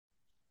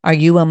Are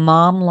you a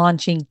mom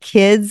launching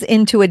kids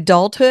into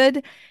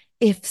adulthood?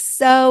 If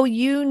so,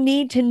 you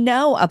need to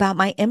know about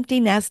my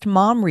Empty Nest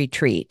Mom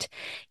Retreat.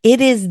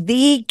 It is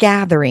the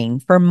gathering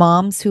for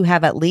moms who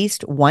have at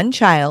least one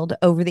child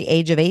over the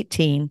age of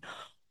 18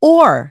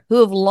 or who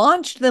have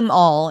launched them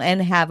all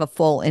and have a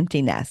full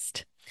empty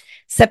nest.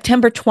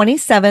 September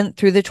 27th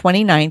through the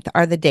 29th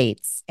are the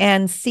dates,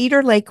 and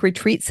Cedar Lake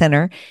Retreat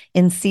Center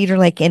in Cedar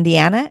Lake,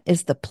 Indiana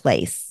is the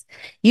place.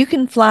 You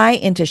can fly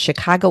into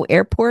Chicago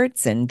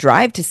airports and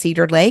drive to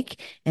Cedar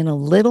Lake in a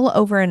little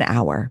over an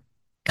hour.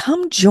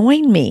 Come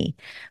join me.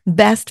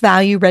 Best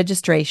value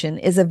registration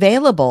is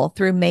available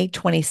through May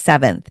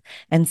 27th,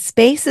 and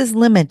space is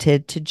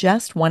limited to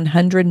just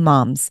 100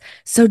 moms.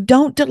 So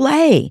don't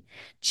delay.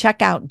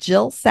 Check out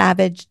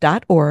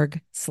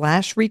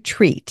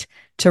jillsavage.org/retreat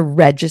to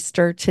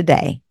register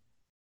today.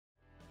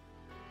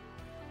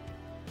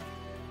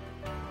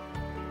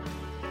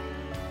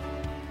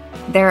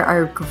 There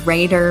are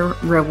greater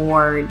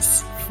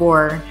rewards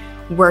for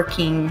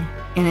working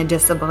in a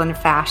disciplined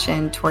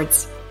fashion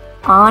towards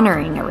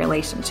honoring a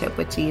relationship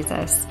with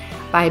Jesus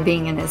by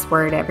being in His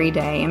Word every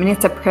day. I mean,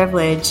 it's a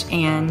privilege,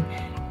 and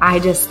I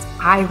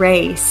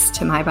race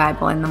to my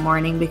Bible in the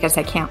morning because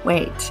I can't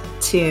wait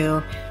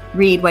to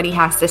read what He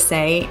has to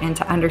say and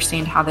to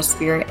understand how the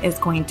Spirit is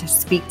going to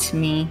speak to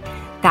me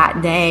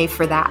that day,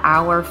 for that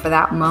hour, for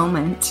that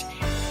moment.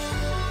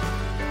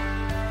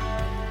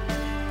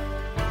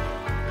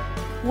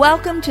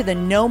 Welcome to the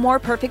No More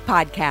Perfect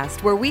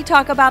podcast, where we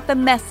talk about the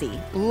messy,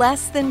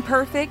 less than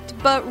perfect,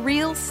 but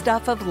real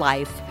stuff of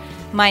life.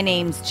 My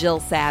name's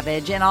Jill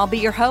Savage, and I'll be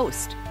your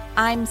host.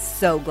 I'm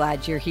so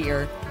glad you're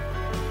here.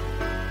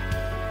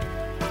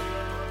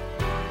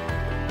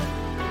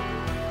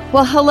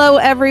 Well, hello,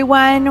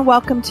 everyone.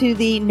 Welcome to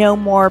the No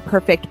More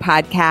Perfect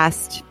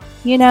podcast.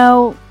 You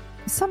know,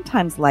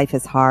 sometimes life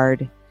is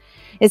hard.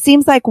 It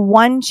seems like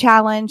one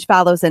challenge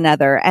follows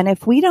another, and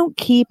if we don't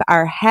keep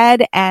our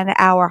head and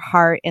our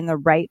heart in the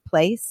right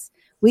place,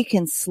 we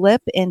can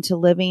slip into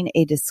living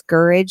a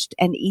discouraged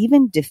and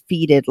even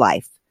defeated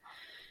life.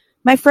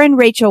 My friend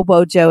Rachel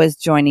Wojo is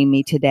joining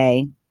me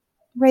today.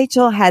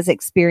 Rachel has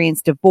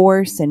experienced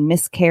divorce and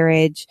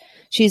miscarriage.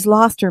 She's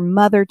lost her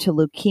mother to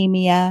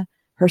leukemia,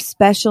 her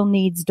special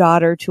needs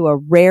daughter to a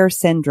rare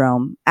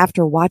syndrome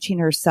after watching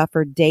her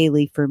suffer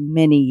daily for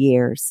many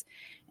years.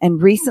 And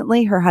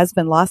recently, her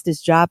husband lost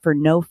his job for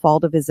no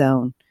fault of his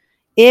own.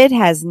 It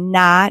has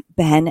not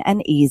been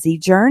an easy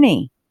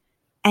journey.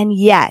 And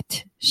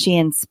yet, she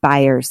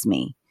inspires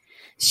me.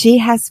 She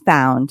has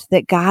found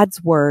that God's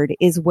Word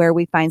is where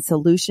we find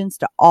solutions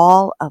to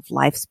all of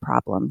life's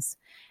problems.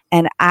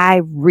 And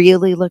I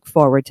really look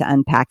forward to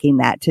unpacking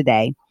that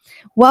today.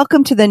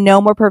 Welcome to the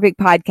No More Perfect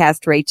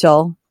podcast,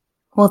 Rachel.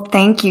 Well,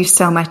 thank you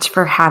so much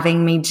for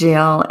having me,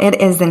 Jill. It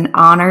is an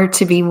honor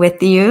to be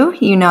with you.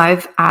 You know,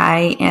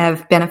 I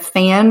have been a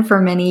fan for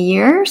many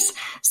years,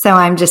 so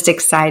I'm just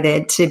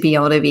excited to be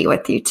able to be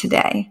with you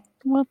today.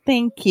 Well,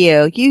 thank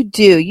you. You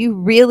do. You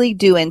really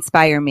do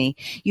inspire me.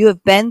 You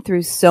have been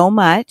through so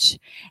much,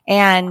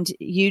 and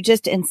you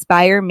just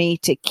inspire me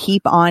to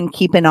keep on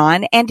keeping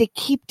on and to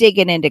keep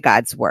digging into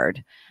God's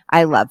Word.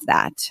 I love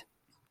that.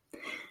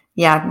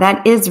 Yeah,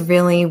 that is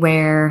really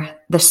where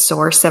the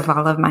source of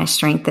all of my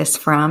strength is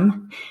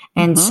from.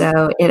 And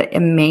so it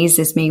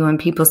amazes me when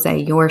people say,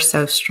 "You're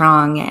so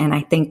strong." And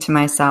I think to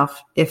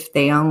myself, if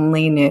they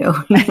only knew,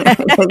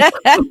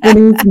 it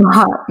is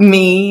not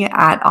me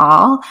at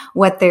all.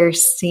 What they're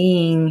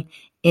seeing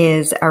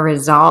is a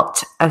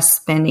result of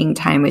spending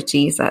time with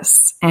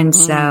Jesus. And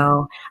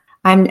so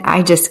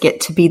I just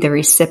get to be the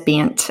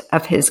recipient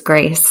of His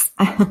grace.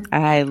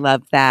 I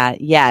love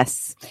that.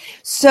 Yes.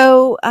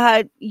 So,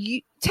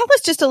 tell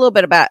us just a little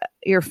bit about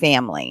your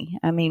family.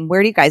 I mean,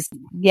 where do you guys,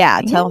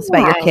 tell us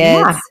about your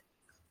kids. Yeah.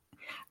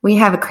 We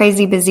have a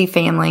crazy busy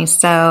family.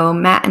 So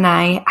Matt and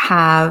I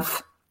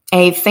have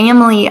a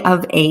family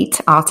of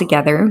 8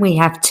 altogether. We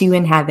have 2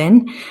 in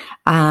heaven.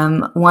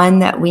 One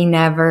that we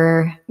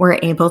never were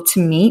able to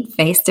meet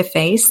face to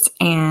face,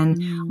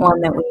 and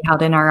one that we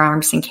held in our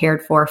arms and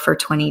cared for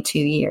 22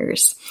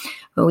 years.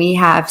 But we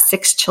have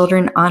 6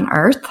 children on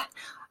earth.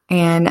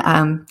 And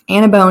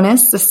a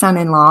bonus, the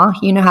son-in-law.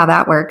 You know how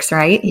that works,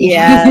 right?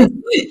 Yeah.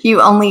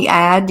 You only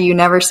add, you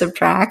never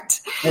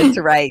subtract. That's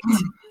right.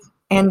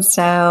 And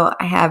so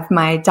I have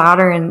my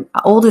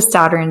oldest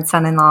daughter and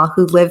son-in-law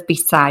who live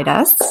beside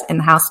us, in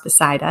the house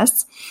beside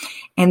us.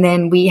 And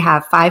then we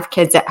have 5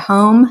 kids at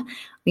home.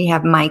 We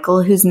have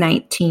Michael, who's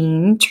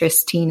 19.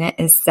 Tristina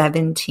is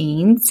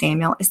 17.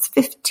 Samuel is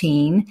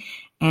 15.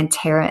 And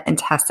Tara and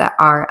Tessa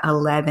are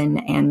 11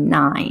 and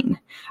 9.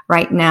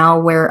 Right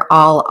now, we're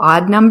all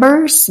odd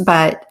numbers,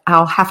 but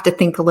I'll have to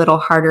think a little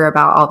harder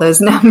about all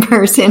those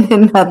numbers in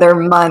another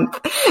month,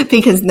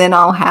 because then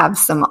I'll have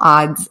some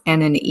odds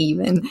and an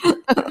even.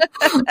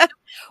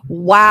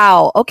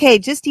 Wow. Okay.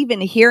 Just even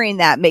hearing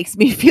that makes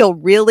me feel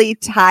really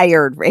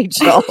tired,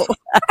 Rachel.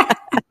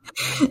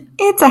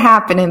 It's a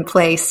happening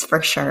place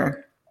for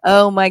sure.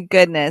 Oh my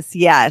goodness.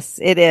 Yes,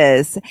 it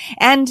is.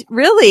 And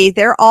really,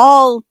 they're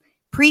all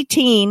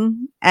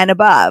preteen and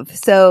above.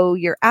 So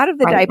you're out of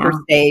the Right diaper now.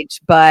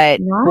 stage, but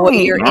boy,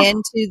 Right. you're Yeah.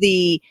 into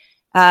the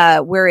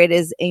where it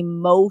is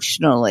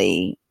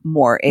emotionally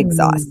more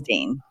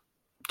exhausting.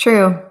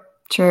 True.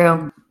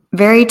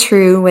 Very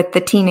true with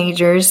the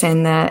teenagers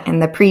and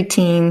the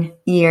preteen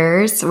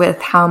years, with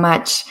how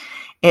much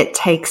it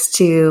takes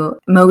to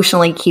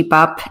emotionally keep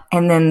up,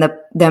 and then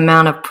the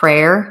amount of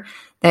prayer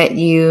that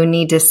you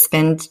need to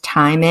spend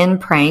time in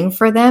praying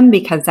for them,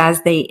 because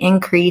as they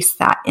increase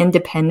that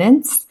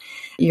independence,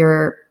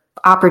 your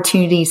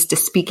opportunities to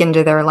speak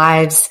into their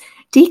lives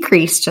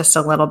decrease just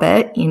a little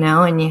bit,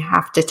 and you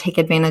have to take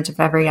advantage of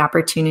every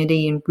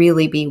opportunity and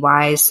really be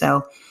wise.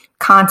 So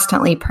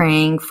constantly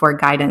praying for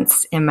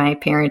guidance in my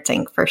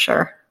parenting, for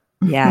sure.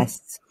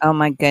 Yes. Oh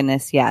my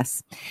goodness.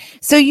 Yes.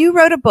 So you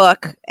wrote a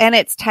book and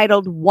it's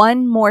titled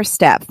One More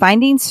Step,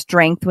 Finding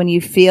Strength When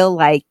You Feel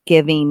Like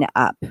Giving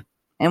Up.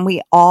 And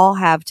we all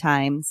have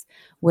times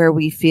where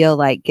we feel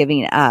like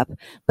giving up,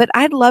 but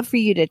I'd love for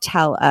you to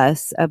tell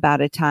us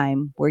about a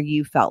time where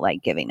you felt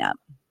like giving up.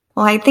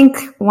 Well, I think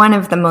one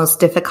of the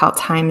most difficult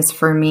times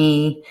for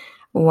me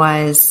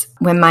was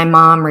when my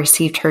mom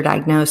received her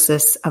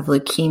diagnosis of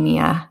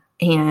leukemia.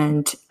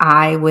 And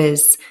I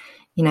was,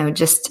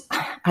 just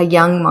a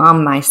young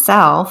mom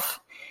myself.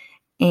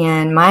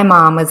 And my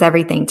mom was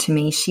everything to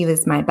me. She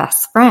was my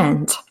best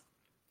friend.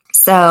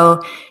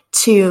 So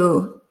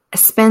to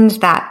spend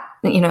that,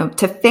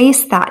 to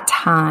face that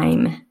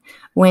time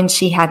when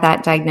she had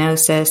that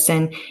diagnosis,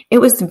 and it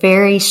was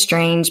very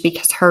strange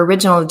because her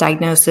original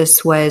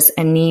diagnosis was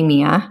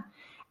anemia.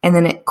 And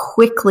then it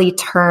quickly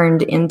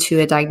turned into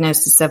a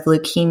diagnosis of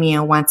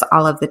leukemia once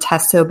all of the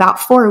tests. So about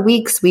 4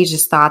 weeks, we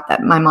just thought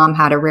that my mom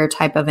had a rare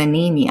type of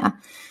anemia.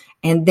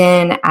 And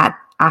then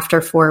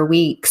after 4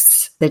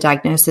 weeks, the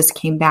diagnosis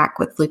came back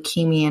with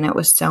leukemia, and it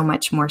was so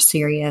much more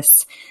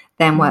serious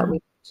than what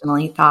we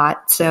originally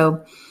thought.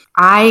 So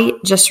I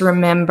just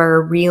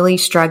remember really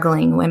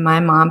struggling when my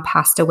mom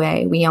passed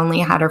away. We only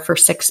had her for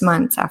 6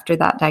 months after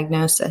that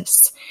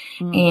diagnosis.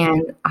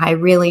 And I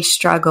really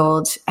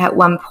struggled. At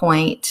one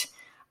point,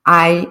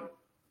 I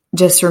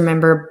just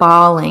remember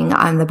bawling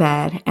on the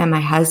bed, and my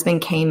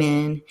husband came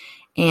in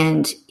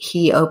and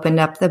he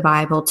opened up the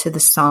Bible to the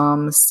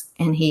Psalms,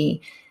 and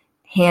he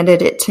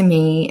handed it to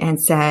me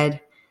and said,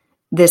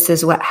 "This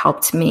is what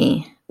helped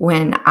me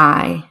when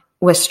I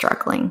was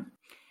struggling."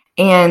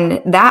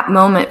 And that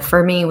moment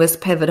for me was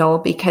pivotal,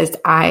 because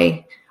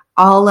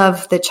all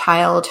of the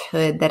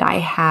childhood that I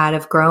had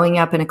of growing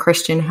up in a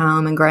Christian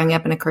home and growing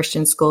up in a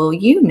Christian school,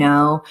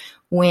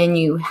 when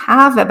you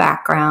have a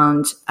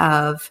background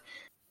of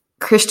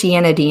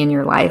Christianity in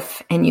your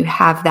life, and you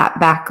have that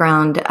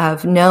background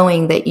of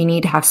knowing that you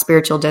need to have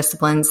spiritual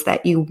disciplines,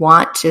 that you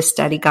want to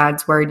study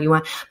God's word,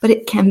 but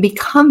it can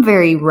become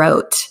very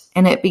rote,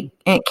 and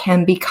it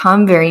can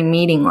become very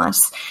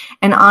meaningless.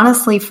 And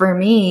honestly, for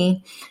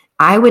me,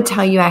 I would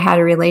tell you I had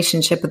a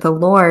relationship with the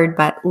Lord,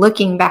 but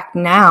looking back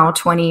now,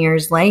 20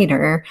 years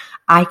later,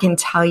 I can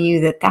tell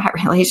you that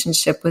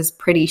relationship was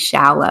pretty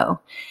shallow,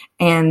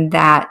 and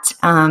that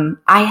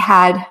I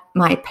had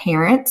my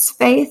parents'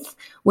 faith,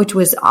 which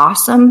was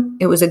awesome.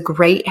 It was a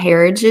great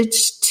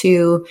heritage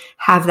to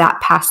have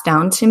that passed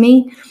down to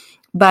me.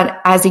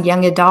 But as a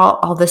young adult,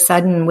 all of a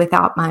sudden,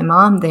 without my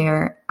mom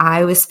there,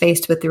 I was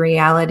faced with the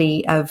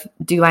reality of,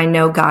 do I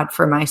know God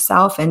for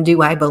myself? And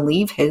do I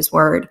believe his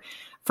word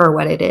for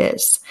what it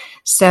is?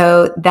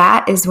 So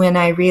that is when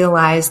I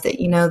realized that,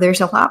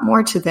 there's a lot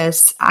more to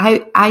this.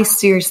 I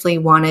seriously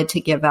wanted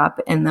to give up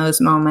in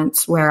those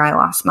moments where I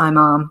lost my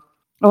mom.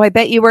 Oh, I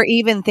bet you were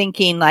even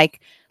thinking like,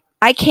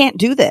 I can't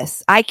do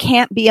this. I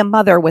can't be a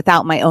mother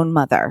without my own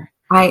mother.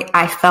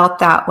 I felt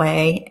that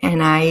way.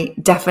 And I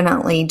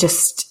definitely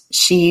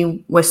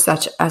she was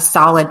such a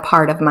solid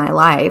part of my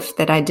life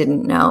that I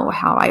didn't know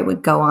how I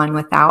would go on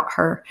without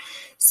her.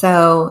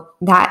 So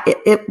that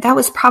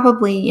was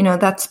probably,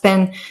 that's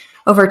been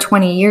over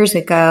 20 years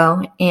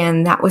ago.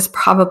 And that was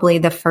probably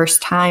the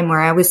first time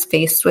where I was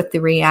faced with the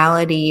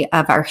reality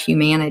of our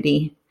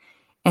humanity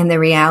and the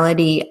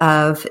reality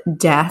of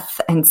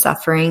death and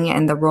suffering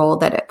and the role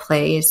that it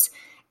plays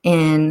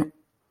in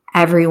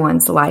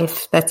everyone's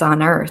life that's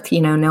on earth.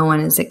 No one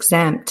is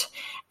exempt.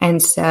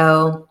 And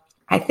so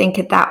I think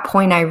at that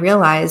point I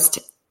realized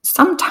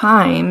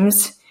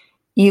sometimes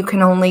you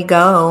can only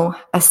go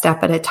a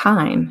step at a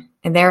time.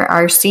 And there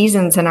are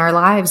seasons in our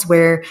lives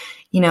where,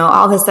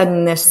 all of a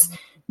sudden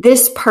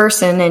this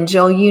person, and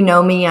Jill,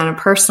 me on a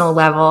personal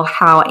level,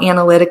 how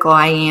analytical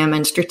I am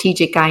and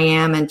strategic I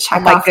am, and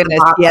check off the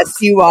box.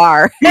 Yes, you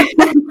are.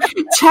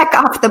 Check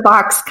off the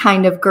box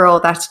kind of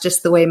girl. That's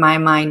just the way my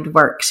mind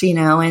works,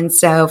 And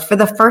so for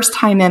the first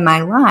time in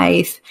my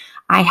life,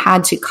 I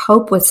had to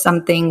cope with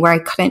something where I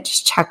couldn't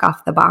just check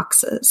off the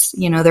boxes.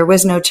 There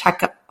was no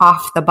check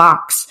off the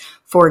box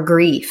for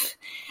grief.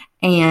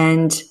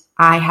 And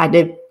I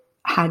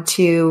had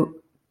to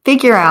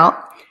figure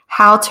out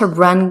how to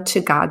run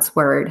to God's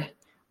word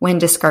when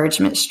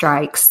discouragement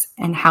strikes,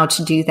 and how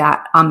to do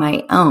that on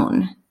my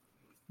own.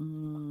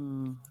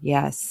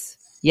 Yes.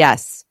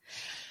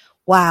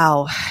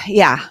 Wow.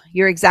 Yeah,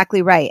 you're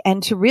exactly right.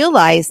 And to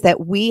realize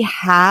that we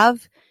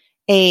have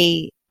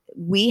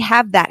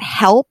that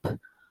help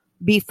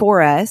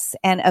before us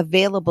and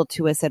available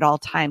to us at all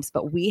times,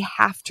 but we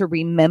have to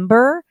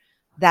remember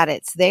that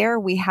it's there.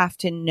 We have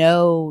to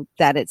know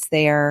that it's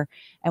there,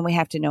 and we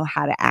have to know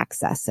how to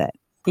access it.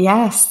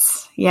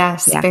 Yes.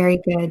 Yes. Yeah. Very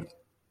good.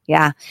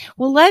 Yeah.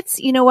 Well,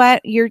 you know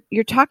what?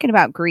 You're talking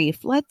about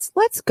grief. Let's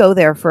go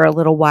there for a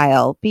little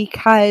while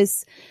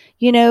because,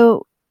 you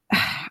know,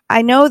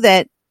 I know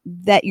that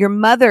your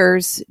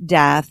mother's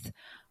death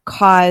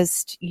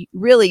caused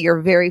really your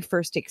very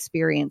first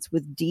experience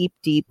with deep,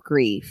 deep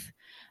grief.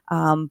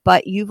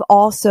 But you've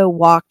also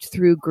walked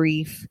through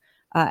grief,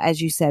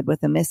 as you said,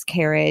 with a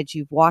miscarriage.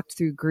 You've walked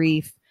through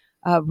grief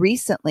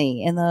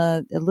recently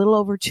a little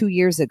over 2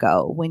 years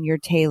ago when your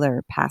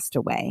Taylor passed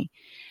away.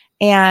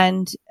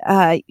 And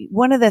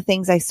one of the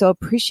things I so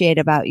appreciate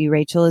about you,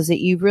 Rachel, is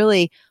that you've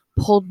really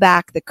pulled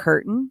back the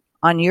curtain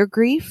on your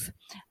grief,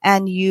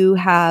 and you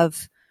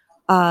have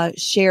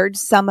shared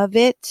some of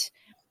it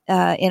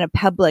in a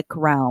public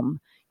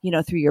realm,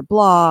 through your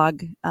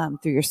blog,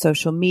 through your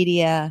social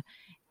media.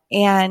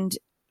 And,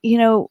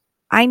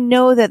 I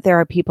know that there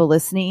are people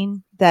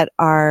listening that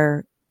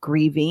are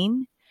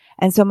grieving.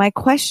 And so my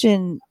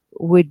question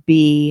would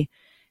be,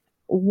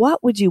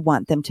 what would you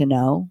want them to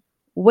know?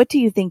 What do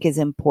you think is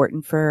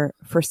important for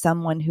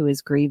someone who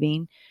is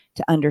grieving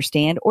to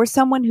understand, or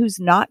someone who's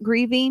not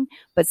grieving,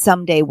 but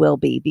someday will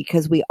be,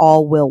 because we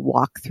all will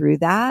walk through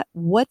that?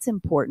 What's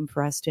important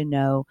for us to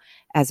know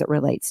as it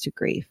relates to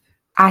grief?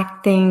 I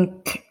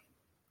think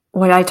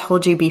what I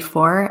told you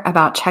before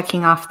about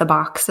checking off the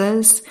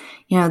boxes,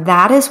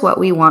 that is what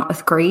we want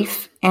with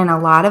grief. And a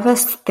lot of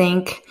us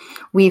think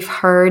we've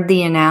heard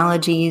the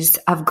analogies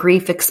of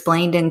grief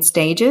explained in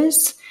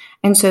stages.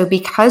 And so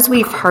because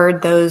we've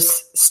heard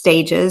those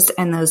stages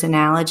and those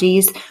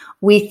analogies,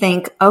 we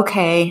think,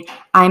 okay,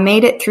 I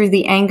made it through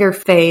the anger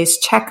phase,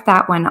 check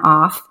that one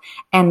off,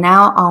 and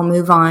now I'll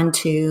move on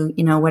to,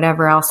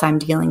 whatever else I'm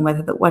dealing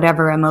with,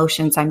 whatever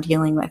emotions I'm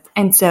dealing with.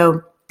 And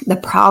so the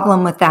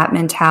problem with that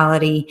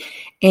mentality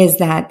is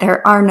that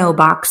there are no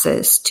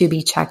boxes to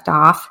be checked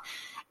off.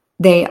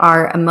 They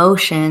are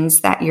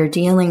emotions that you're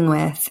dealing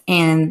with,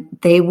 and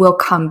they will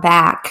come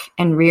back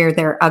and rear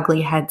their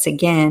ugly heads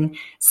again,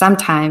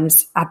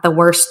 sometimes at the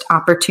worst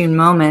opportune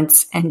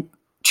moments, and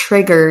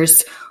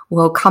triggers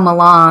will come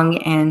along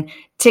and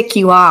tick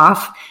you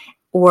off.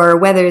 Or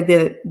whether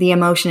the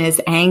emotion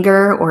is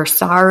anger or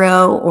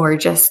sorrow or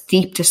just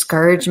deep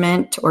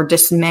discouragement or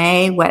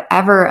dismay,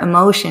 whatever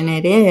emotion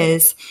it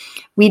is,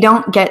 we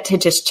don't get to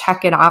just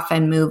check it off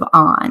and move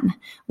on.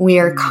 We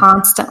are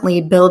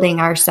constantly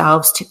building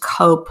ourselves to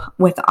cope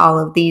with all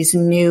of these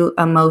new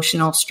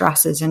emotional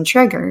stresses and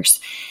triggers.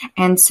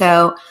 And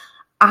so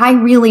I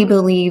really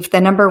believe the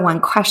number one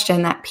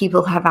question that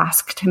people have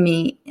asked to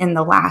me in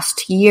the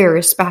last year,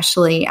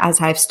 especially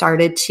as I've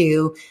started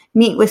to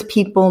meet with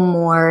people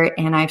more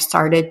and I've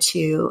started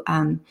to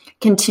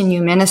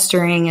continue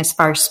ministering as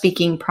far as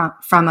speaking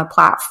from a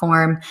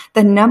platform,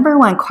 the number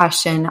one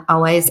question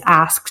always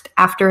asked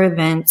after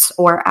events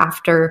or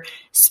after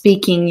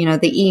speaking,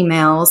 the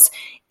emails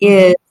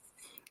is,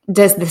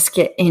 does this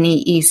get any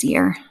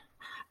easier?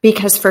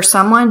 Because for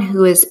someone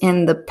who is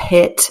in the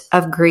pit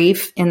of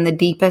grief, in the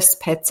deepest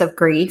pits of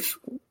grief,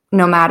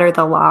 no matter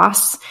the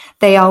loss,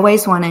 they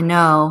always want to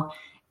know,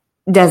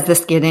 does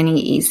this get any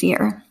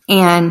easier?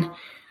 And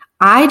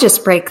I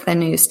just break the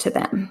news to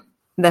them.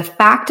 The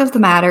fact of the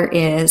matter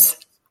is,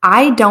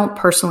 I don't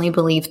personally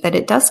believe that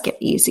it does get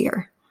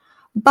easier.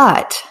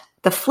 But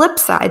the flip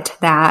side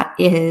to that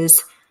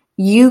is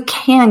you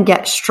can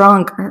get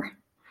stronger.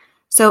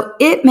 So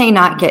it may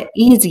not get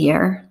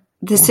easier.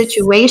 The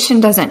situation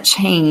doesn't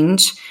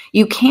change.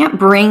 You can't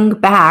bring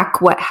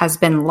back what has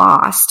been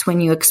lost.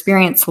 When you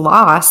experience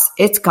loss,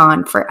 it's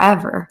gone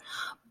forever.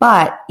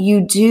 But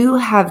you do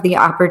have the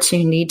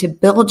opportunity to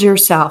build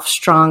yourself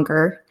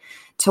stronger,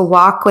 to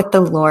walk with the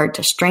Lord,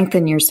 to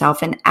strengthen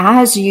yourself. And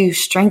as you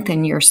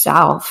strengthen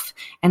yourself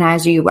and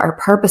as you are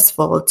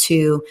purposeful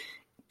to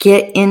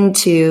get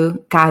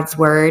into God's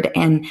word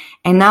and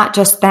not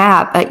just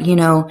that, but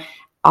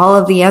all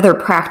of the other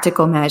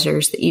practical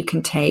measures that you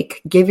can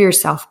take, give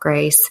yourself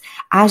grace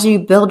as you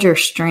build your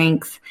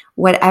strength,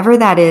 whatever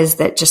that is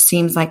that just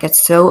seems like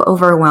it's so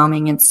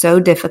overwhelming and so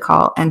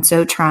difficult and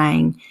so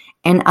trying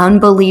and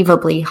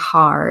unbelievably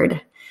hard.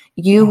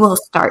 You will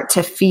start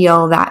to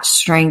feel that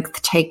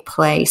strength take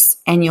place,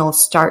 and you'll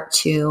start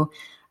to,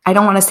 I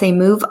don't want to say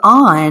move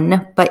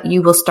on, but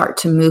you will start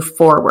to move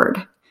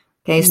forward.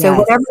 Okay, so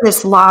whatever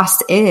this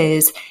loss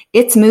is,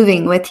 it's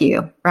moving with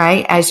you,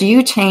 right? As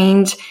you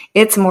change,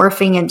 it's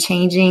morphing and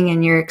changing,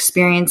 and you're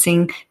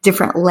experiencing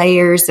different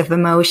layers of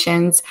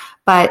emotions.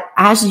 But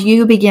as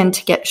you begin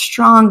to get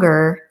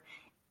stronger,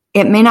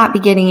 it may not be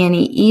getting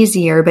any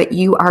easier, but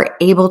you are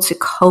able to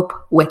cope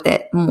with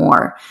it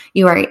more.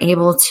 You are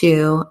able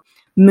to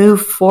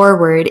move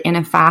forward in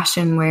a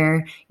fashion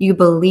where you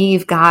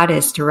believe God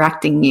is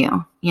directing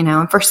you,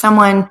 and for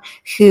someone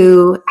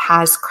who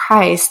has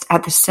Christ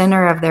at the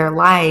center of their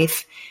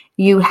life,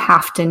 You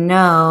have to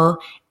know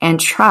and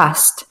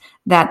trust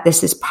that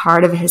this is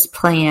part of his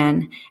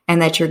plan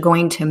and that you're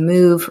going to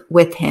move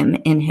with him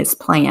in his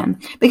plan.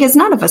 Because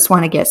none of us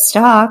want to get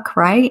stuck,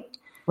 right?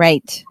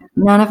 Right.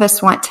 None of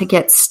us want to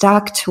get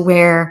stuck to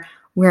where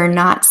we're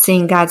not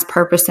seeing God's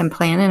purpose and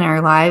plan in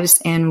our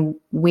lives. And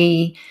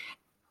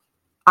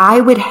I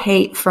would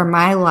hate for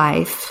my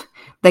life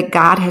that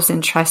God has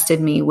entrusted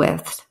me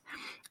with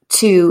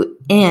to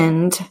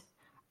end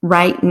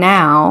right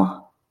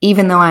now,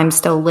 even though I'm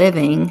still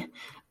living,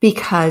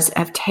 because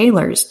of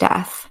Taylor's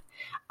death.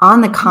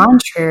 On the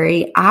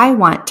contrary, I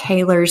want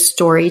Taylor's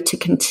story to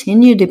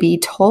continue to be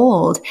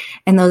told,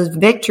 and those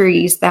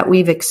victories that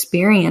we've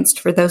experienced,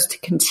 for those to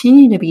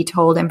continue to be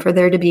told, and for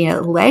there to be a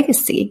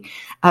legacy,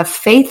 a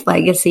faith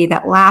legacy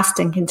that lasts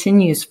and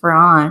continues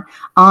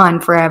on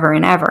forever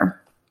and ever.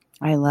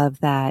 I love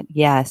that.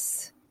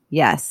 Yes.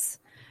 Yes.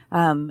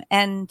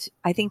 And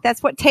I think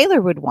that's what Taylor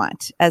would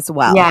want as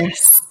well.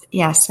 Yes.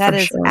 Yes. That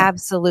is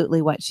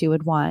absolutely what she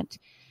would want.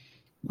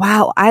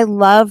 Wow. I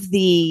love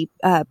the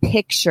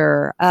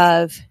picture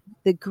of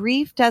the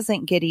grief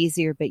doesn't get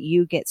easier, but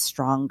you get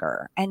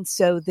stronger. And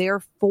so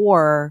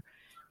therefore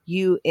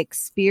you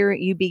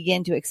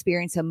begin to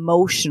experience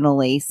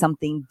emotionally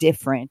something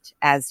different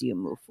as you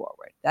move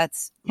forward.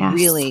 That's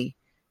really,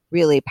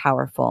 really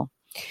powerful.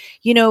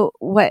 You know,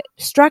 what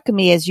struck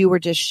me as you were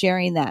just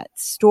sharing that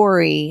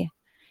story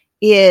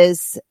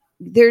is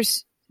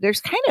there's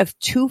kind of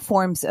two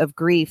forms of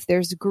grief.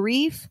 There's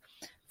grief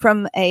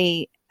from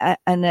a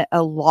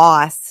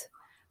loss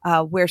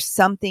where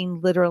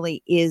something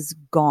literally is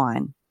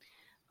gone.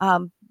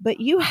 But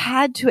you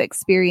had to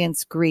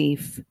experience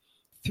grief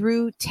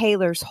through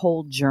Taylor's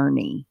whole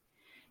journey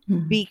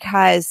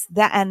because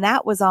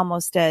that was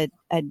almost I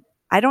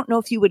don't know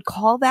if you would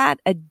call that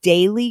a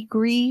daily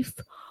grief.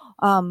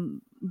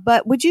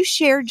 But would you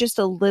share just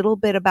a little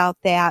bit about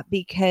that?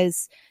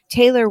 Because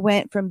Taylor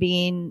went from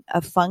being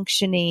a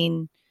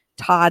functioning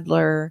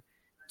toddler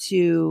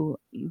to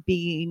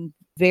being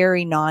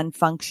very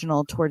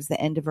non-functional towards the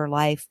end of her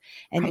life.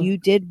 And you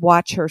did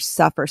watch her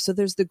suffer. So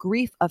there's the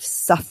grief of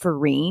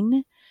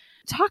suffering.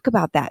 Talk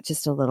about that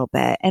just a little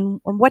bit. And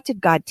what did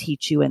God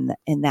teach you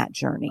in that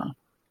journey?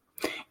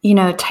 You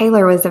know,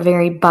 Taylor was a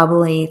very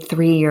bubbly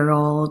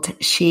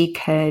 3-year-old. She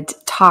could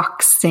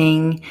talk,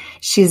 sing.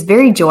 She's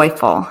very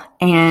joyful.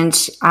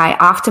 And I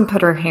often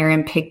put her hair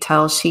in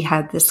pigtails. She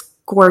had this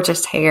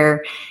gorgeous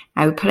hair.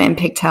 I would put it in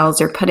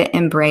pigtails or put it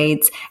in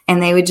braids,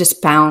 and they would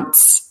just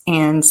bounce.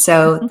 And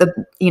so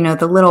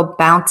the little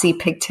bouncy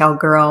pigtail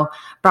girl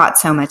brought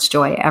so much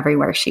joy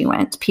everywhere she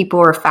went. People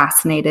were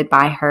fascinated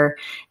by her.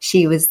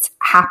 She was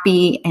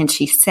happy and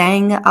she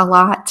sang a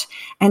lot.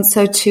 And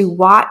so to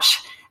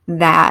watch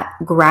that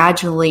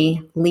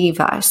gradually leave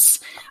us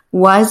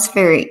was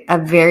a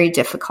very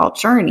difficult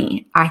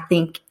journey. I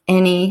think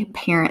any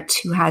parent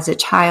who has a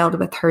child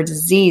with her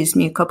disease,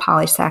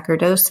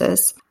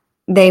 mucopolysaccharidosis,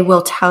 they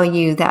will tell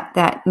you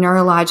that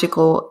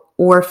neurological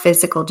or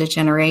physical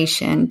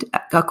degeneration,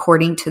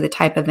 according to the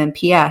type of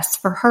MPS,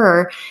 for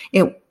her,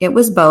 it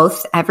was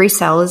both. Every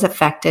cell is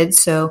affected.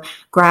 So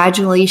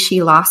gradually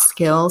she lost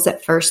skills.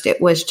 At first, it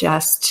was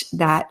just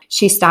that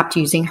she stopped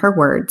using her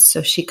words.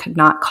 So she could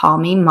not call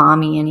me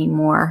mommy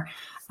anymore.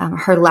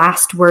 Her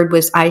last word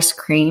was ice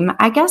cream.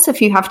 I guess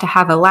if you have to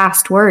have a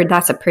last word,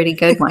 that's a pretty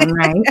good one,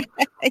 right?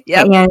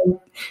 Yep.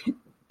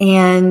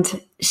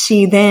 And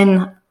she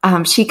then...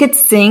 she could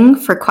sing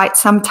for quite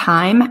some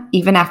time,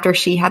 even after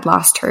she had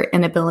lost her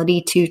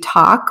inability to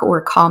talk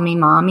or call me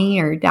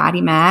mommy or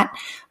daddy Matt,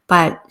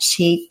 but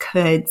she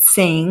could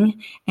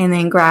sing. And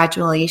then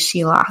gradually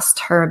she lost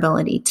her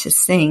ability to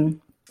sing,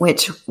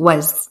 which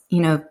was,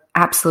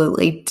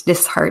 absolutely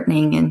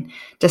disheartening and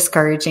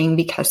discouraging,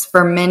 because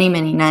for many,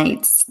 many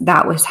nights,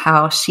 that was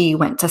how she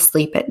went to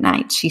sleep at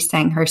night. She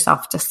sang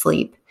herself to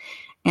sleep.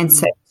 And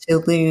so to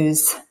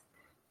lose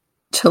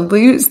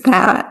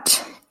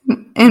that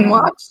and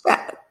watch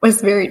that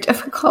was very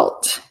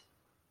difficult.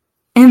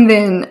 And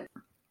then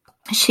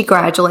she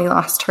gradually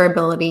lost her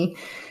ability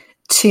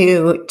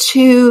to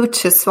chew,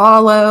 to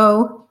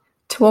swallow,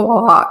 to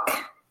walk.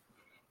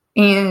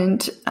 And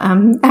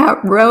that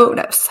road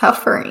of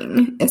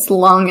suffering is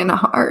long and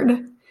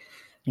hard.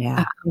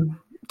 Yeah.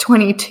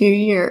 22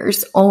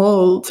 years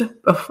old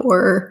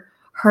before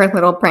her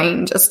little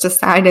brain just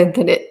decided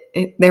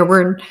that there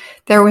were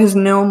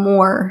no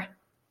more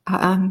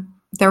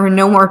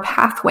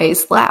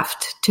pathways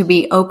left to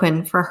be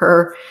open for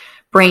her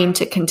brain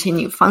to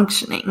continue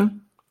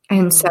functioning.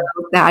 And so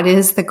that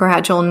is the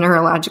gradual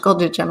neurological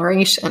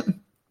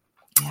degeneration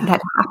that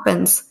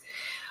happens.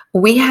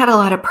 We had a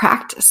lot of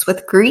practice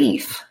with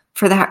grief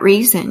for that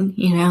reason,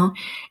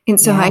 And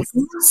so I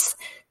guess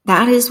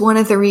that is one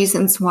of the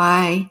reasons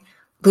why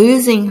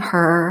losing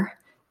her,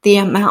 the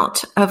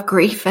amount of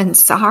grief and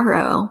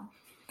sorrow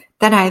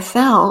that I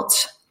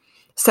felt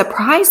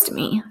surprised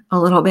me a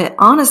little bit,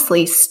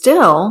 honestly,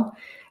 still,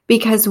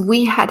 because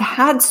we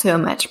had so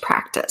much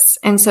practice.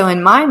 And so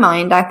in my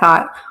mind, I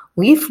thought,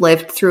 we've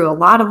lived through a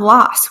lot of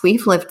loss.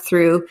 We've lived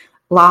through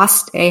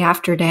lost day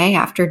after day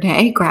after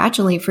day,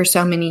 gradually for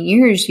so many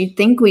years. You'd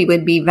think we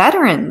would be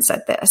veterans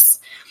at this.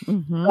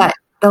 Mm-hmm. But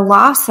the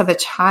loss of a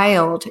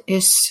child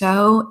is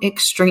so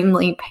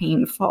extremely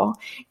painful.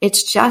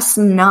 It's just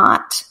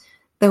not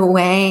the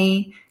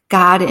way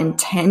God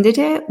intended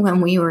it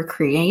when we were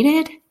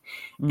created.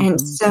 Mm-hmm.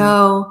 And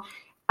so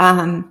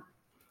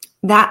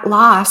that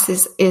loss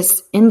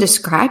is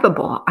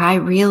indescribable. I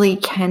really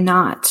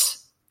cannot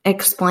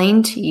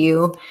explain to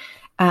you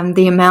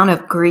the amount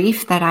of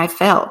grief that I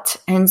felt.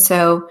 And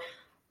so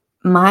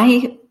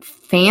my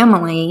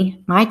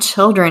family, my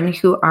children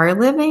who are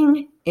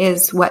living,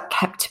 is what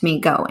kept me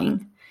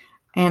going.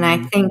 And I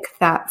think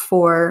that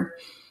for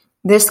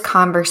this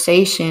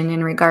conversation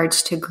in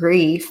regards to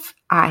grief,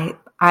 I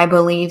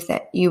believe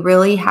that you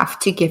really have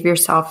to give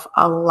yourself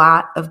a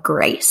lot of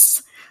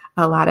grace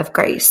and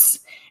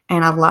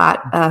a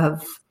lot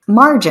of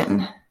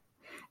margin.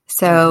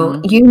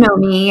 So you know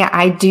me,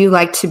 I do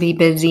like to be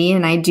busy,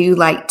 and I do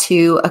like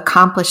to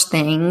accomplish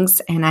things,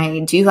 and I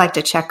do like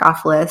to check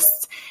off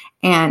lists.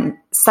 And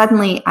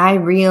suddenly I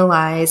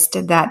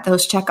realized that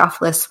those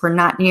checkoff lists were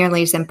not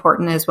nearly as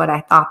important as what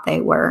I thought they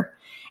were,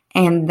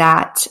 and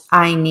that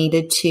I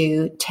needed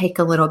to take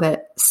a little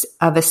bit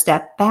of a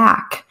step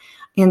back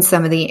in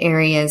some of the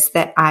areas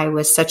that I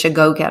was such a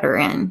go-getter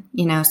in,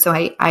 so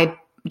I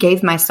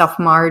gave myself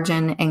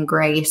margin and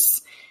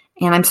grace,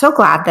 and I'm so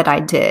glad that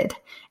I did.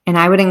 And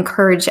I would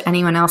encourage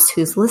anyone else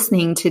who's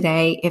listening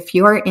today, if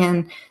you're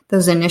in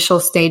those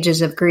initial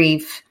stages of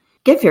grief,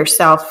 give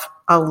yourself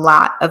a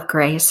lot of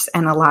grace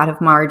and a lot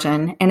of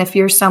margin. And if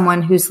you're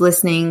someone who's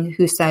listening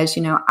who says,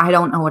 I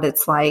don't know what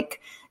it's like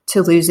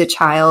to lose a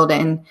child,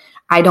 and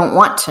I don't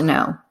want to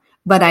know,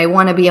 but I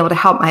want to be able to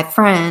help my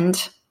friend,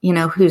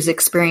 who's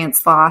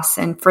experienced loss.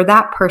 And for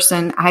that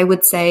person, I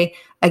would say,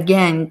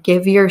 again,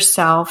 give your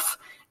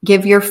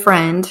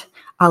friend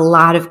a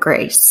lot of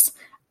grace.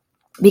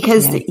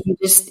 Because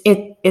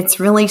it's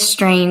really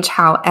strange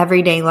how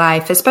everyday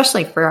life,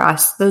 especially for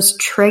us, those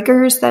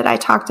triggers that I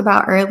talked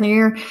about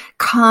earlier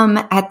come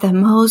at the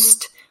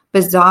most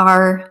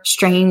bizarre,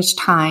 strange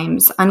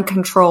times,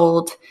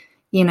 uncontrolled.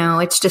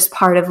 It's just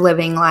part of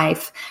living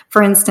life.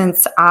 For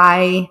instance,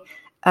 I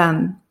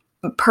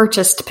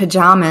purchased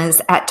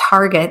pajamas at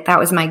Target. That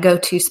was my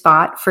go-to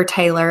spot for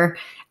Taylor.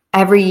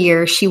 Every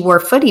year she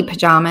wore footy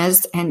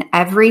pajamas, and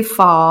every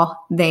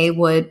fall they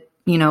would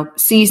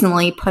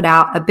seasonally put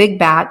out a big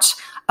batch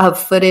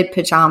of footed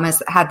pajamas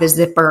that had the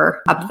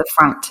zipper up the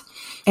front.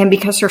 And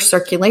because her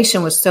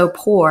circulation was so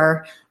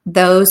poor,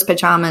 those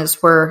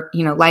pajamas were,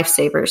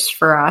 lifesavers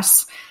for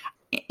us.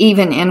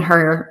 Even in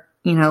her,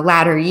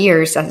 latter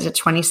years as a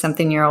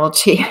 20-something-year-old,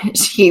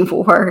 she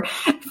wore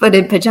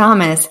footed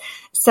pajamas.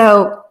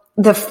 So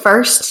the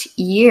first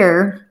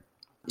year,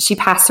 she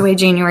passed away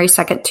January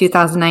 2nd,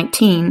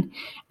 2019.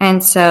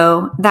 And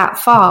so that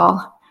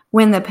fall,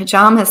 when the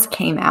pajamas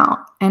came out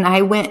and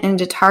I went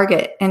into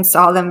Target and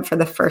saw them for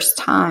the first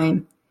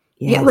time,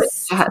 It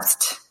was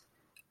just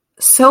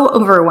so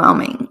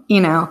overwhelming.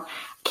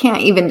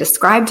 Can't even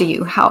describe to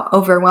you how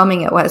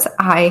overwhelming it was.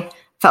 I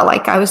felt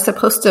like I was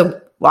supposed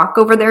to walk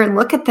over there and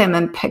look at them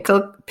and pick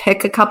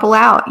a couple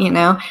out,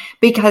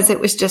 because it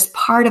was just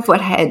part of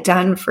what I had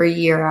done for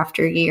year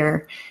after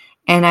year.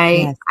 And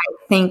I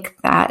think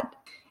that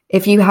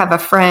if you have a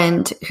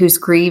friend who's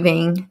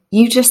grieving,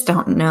 you just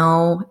don't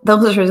know.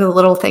 Those are the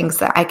little things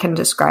that I can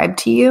describe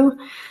to you.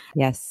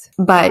 Yes.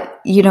 But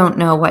you don't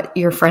know what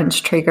your friend's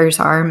triggers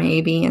are,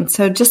 maybe. And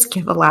so just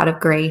give a lot of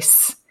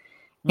grace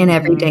in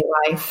everyday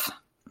life.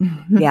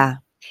 Yeah.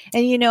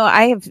 And,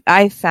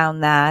 I've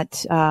found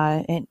that,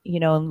 and,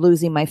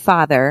 losing my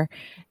father,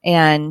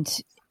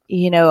 and,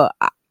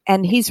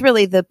 and he's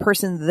really the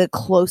person the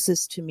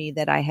closest to me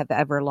that I have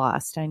ever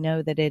lost. I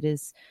know that it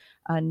is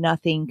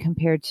nothing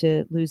compared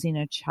to losing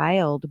a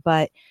child,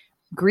 but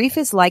grief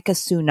is like a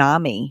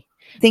tsunami.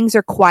 Things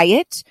are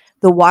quiet,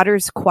 the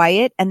water's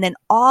quiet, and then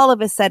all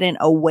of a sudden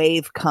a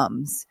wave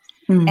comes.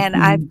 And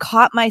I've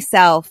caught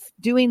myself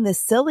doing the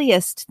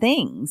silliest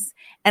things,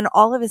 and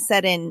all of a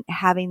sudden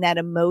having that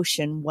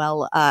emotion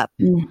well up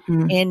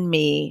in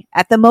me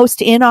at the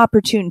most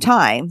inopportune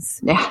times.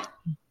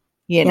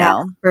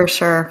 Yeah, for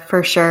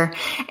sure.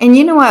 And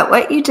you know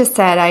what you just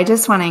said, I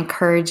just want to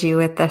encourage you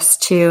with this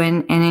too,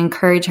 and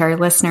encourage our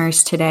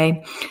listeners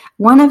today.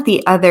 One of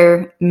the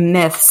other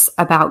myths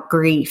about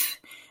grief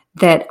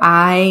that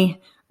I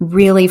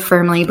really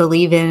firmly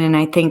believe in, and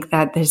I think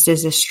that this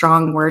is a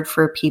strong word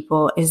for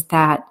people, is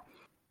that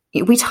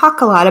we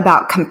talk a lot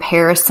about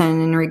comparison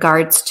in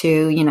regards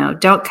to,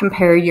 don't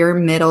compare your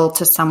middle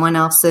to someone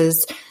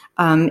else's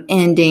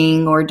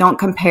ending, or don't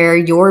compare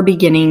your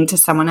beginning to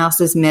someone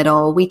else's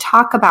middle. We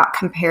talk about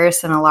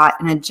comparison a lot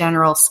in a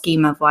general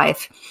scheme of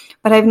life,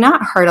 but I've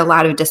not heard a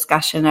lot of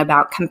discussion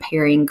about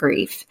comparing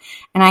grief.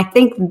 And I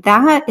think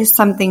that is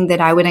something that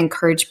I would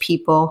encourage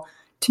people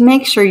to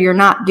make sure you're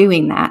not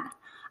doing that.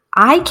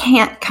 I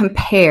can't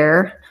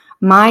compare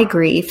my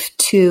grief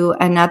to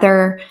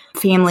another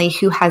family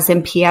who has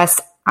MPS.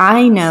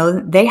 I know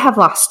they have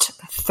lost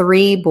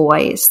 3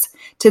 boys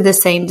to the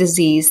same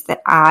disease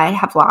that I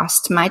have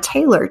lost my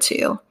Taylor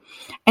to.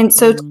 And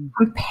so to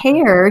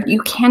compare,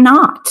 you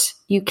cannot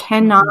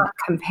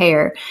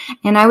compare.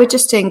 And I would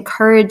just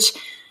encourage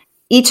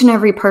each and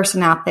every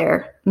person out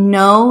there,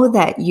 know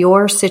that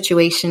your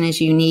situation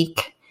is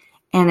unique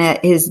and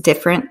it is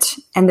different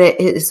and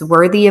that it is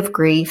worthy of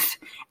grief,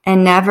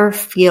 and never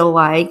feel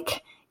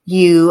like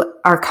you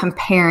are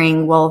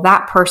comparing, well,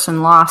 that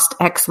person lost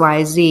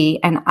XYZ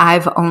and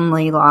I've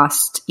only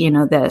lost,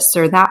 this,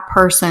 or that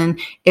person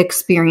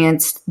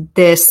experienced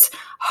this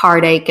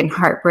heartache and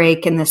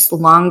heartbreak and this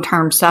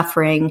long-term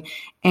suffering,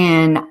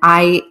 and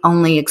I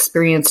only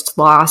experienced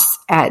loss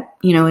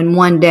in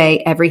one day,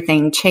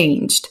 everything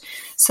changed.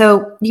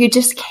 So you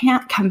just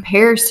can't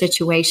compare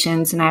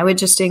situations. And I would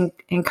just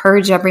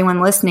encourage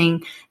everyone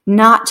listening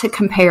not to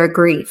compare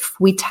grief.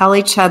 We tell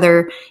each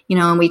other,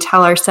 and we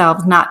tell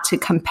ourselves not to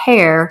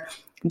compare.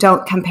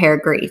 Don't compare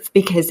grief,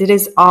 because it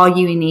is all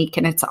unique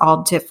and it's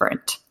all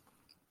different.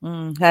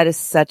 That is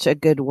such a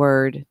good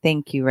word.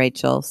 Thank you,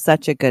 Rachel.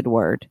 Such a good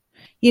word.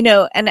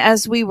 And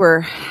as we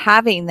were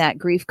having that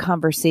grief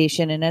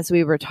conversation, and as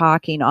we were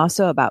talking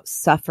also about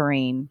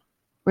suffering,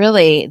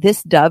 really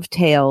this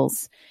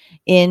dovetails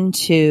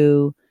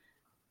into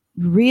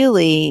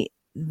really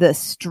the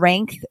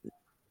strength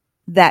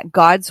that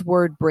God's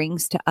word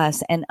brings to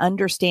us and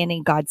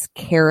understanding God's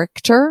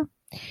character.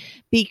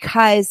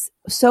 Because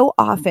so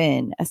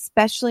often,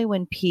 especially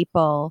when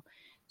people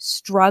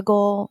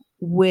struggle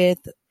with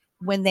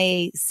when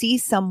they see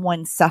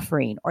someone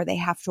suffering, or they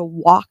have to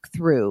walk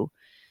through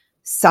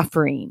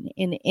suffering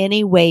in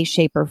any way,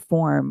 shape, or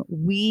form,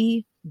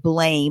 we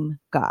blame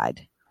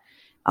God.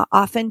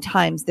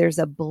 Oftentimes there's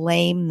a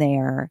blame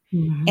there.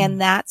 Mm-hmm. And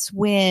that's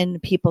when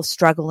people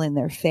struggle in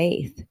their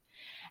faith.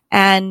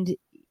 And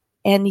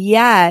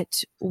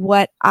yet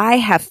what I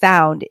have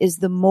found is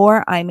the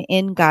more I'm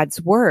in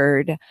God's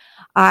word,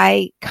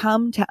 I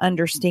come to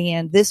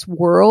understand this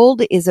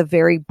world is a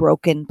very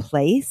broken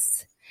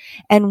place.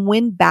 And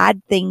when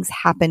bad things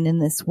happen in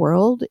this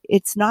world,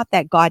 it's not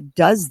that God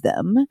does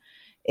them.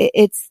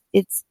 It's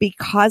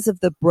because of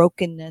the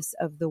brokenness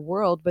of the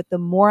world. But the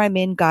more I'm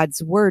in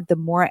God's word, the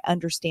more I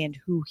understand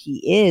who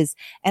he is.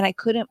 And I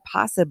couldn't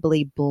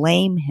possibly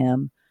blame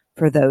him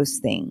for those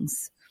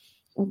things.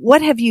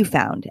 What have you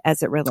found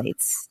as it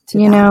relates to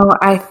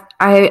that?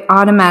 I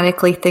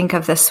automatically think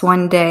of this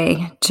one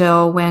day,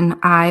 Jill, when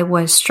I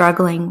was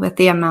struggling with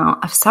the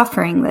amount of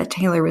suffering that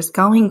Taylor was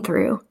going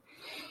through.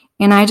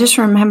 And I just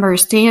remember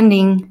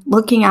standing,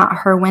 looking out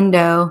her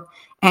window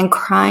and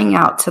crying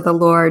out to the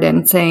Lord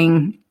and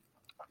saying,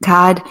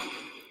 God,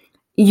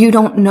 you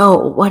don't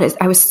know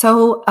I was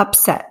so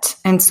upset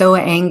and so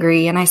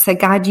angry. And I said,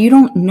 God, you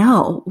don't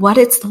know what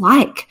it's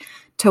like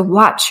to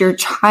watch your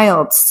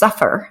child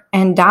suffer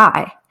and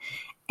die.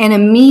 And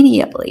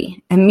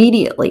immediately,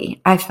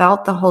 I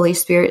felt the Holy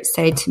Spirit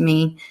say to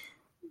me,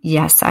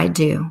 yes, I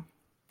do.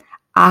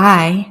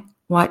 I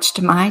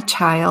watched my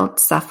child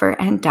suffer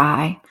and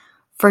die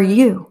for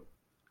you.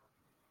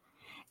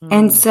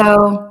 And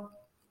so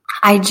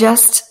I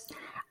just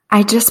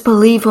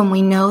believe when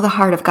we know the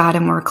heart of God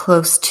and we're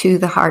close to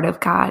the heart of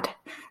God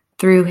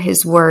through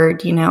his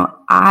word,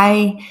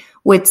 I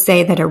would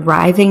say that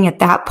arriving at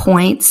that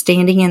point,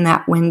 standing in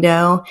that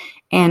window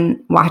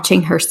and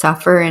watching her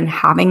suffer and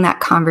having that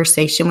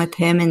conversation with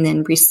him and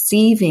then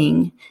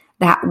receiving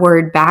that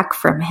word back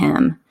from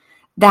him,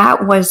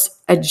 that was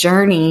a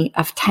journey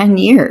of 10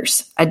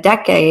 years, a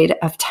decade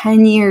of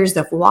 10 years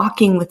of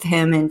walking with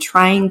him and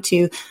trying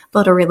to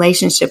build a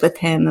relationship with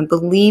him and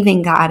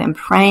believing God and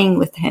praying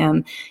with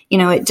him.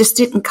 It just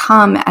didn't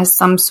come as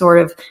some sort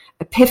of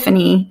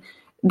epiphany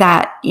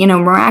that,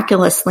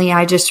 miraculously,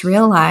 I just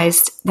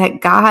realized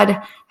that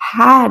God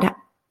had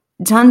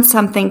done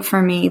something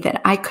for me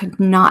that I could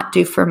not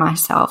do for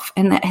myself,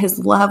 and that his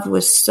love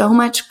was so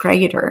much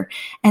greater,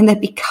 and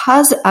that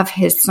because of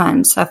his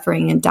son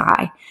suffering and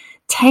die,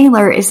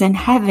 Taylor is in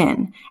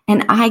heaven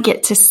and I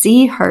get to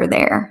see her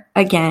there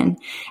again.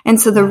 And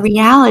so the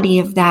reality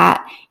of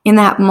that in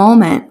that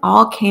moment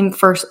all came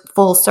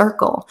full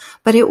circle,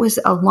 but it was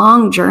a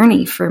long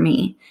journey for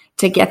me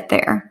to get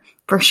there,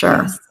 for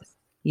sure.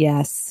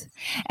 Yes.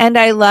 And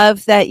I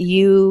love that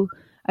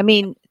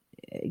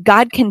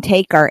God can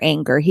take our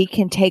anger. He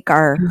can take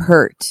our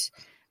hurt.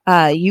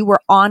 You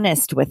were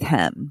honest with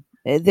him.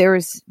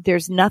 There's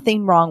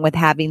nothing wrong with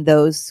having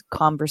those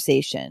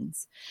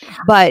conversations.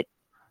 But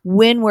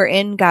when we're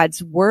in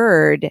God's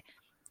word,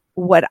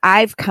 what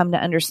I've come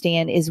to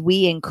understand is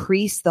we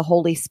increase the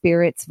Holy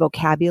Spirit's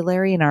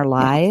vocabulary in our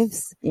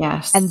lives.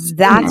 Yes. And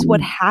that's what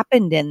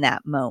happened in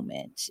that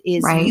moment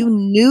is you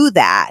knew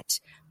that,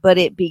 but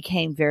it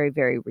became very,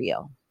 very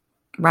real.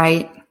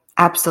 Right.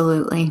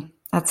 Absolutely.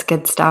 That's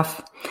good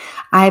stuff.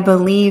 I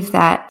believe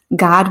that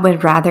God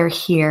would rather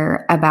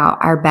hear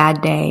about our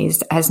bad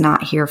days as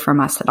not hear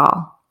from us at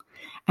all.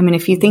 I mean,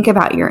 if you think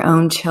about your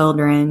own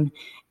children,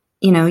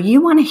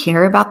 you want to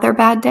hear about their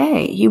bad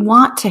day. You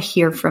want to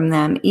hear from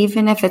them,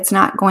 even if it's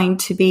not going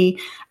to be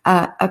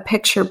a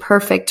picture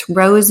perfect,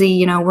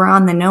 rosy, we're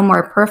on the No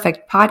More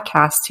Perfect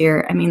podcast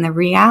here. I mean, the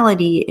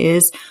reality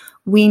is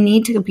we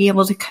need to be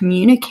able to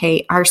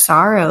communicate our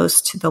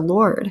sorrows to the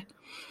Lord.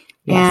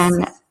 Yes.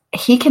 And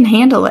he can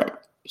handle it.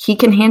 He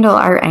can handle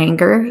our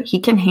anger. He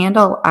can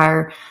handle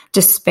our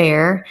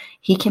despair.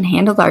 He can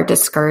handle our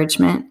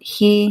discouragement.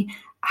 He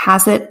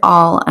has it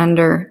all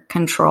under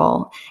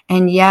control.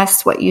 And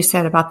yes, what you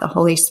said about the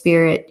Holy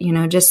Spirit,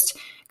 just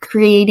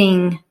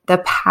creating the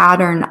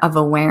pattern of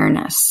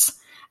awareness.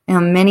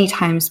 Many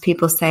times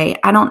people say,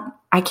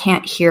 I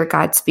can't hear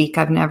God speak.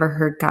 I've never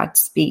heard God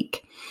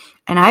speak.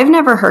 And I've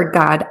never heard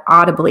God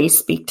audibly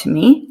speak to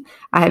me.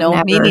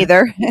 Me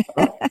neither.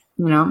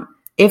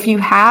 If you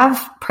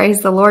have,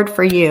 praise the Lord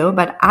for you,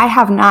 but I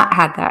have not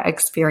had that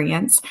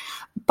experience.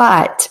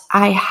 But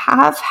I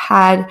have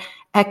had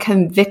a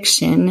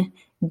conviction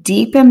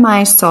deep in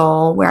my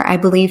soul where I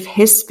believe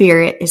his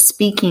spirit is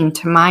speaking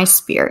to my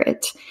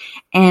spirit,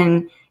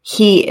 and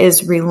he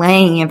is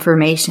relaying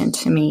information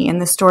to me.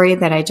 And the story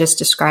that I just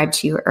described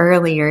to you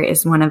earlier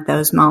is one of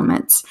those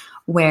moments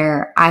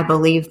where I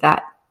believe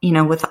that,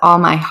 with all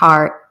my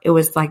heart, it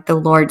was like the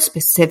Lord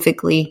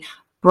specifically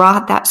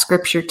brought that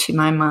scripture to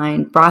my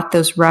mind, brought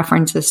those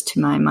references to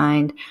my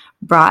mind,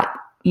 brought,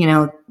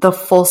 the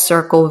full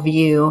circle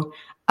view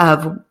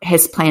of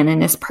his plan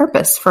and his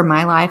purpose for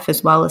my life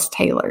as well as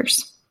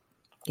Taylor's.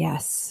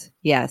 Yes.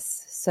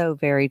 So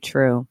very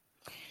true.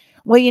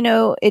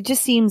 Well, it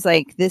just seems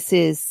like this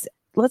is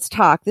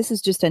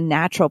just a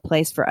natural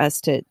place for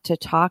us to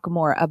talk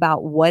more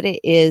about what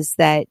it is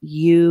that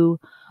you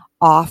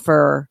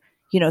offer,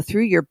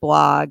 through your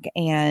blog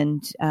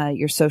and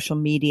your social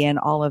media and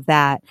all of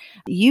that.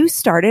 You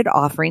started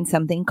offering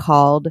something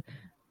called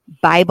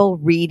Bible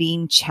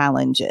reading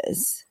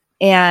challenges.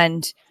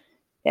 And,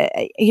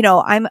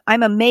 I'm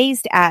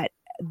amazed at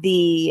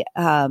the,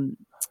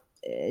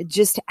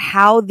 just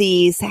how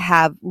these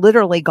have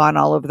literally gone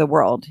all over the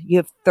world. You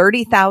have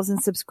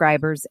 30,000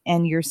 subscribers,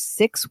 and your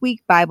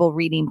 6-week Bible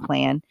reading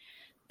plan,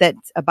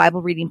 that's a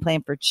Bible reading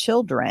plan for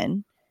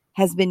children,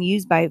 has been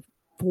used by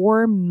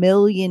 4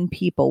 million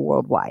people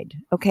worldwide.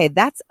 Okay,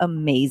 that's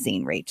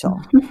amazing,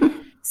 Rachel.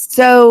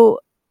 So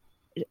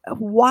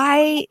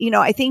why,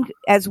 I think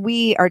as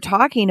we are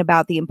talking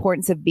about the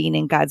importance of being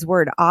in God's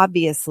word,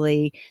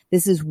 obviously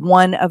this is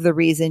one of the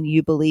reasons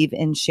you believe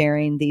in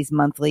sharing these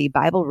monthly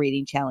Bible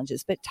reading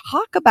challenges, but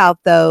talk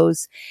about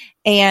those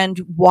and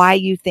why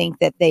you think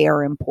that they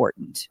are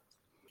important.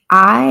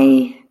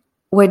 I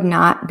would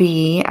not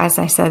be, as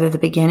I said at the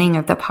beginning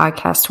of the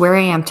podcast, where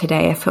I am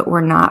today if it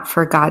were not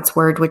for God's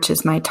word, which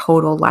is my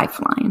total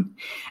lifeline.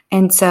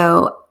 And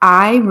so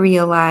I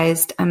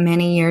realized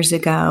many years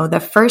ago, the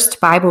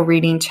first Bible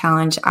reading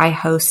challenge I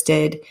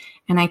hosted,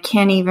 and I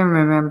can't even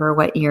remember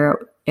what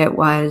year it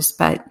was,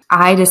 but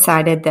I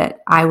decided that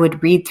I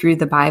would read through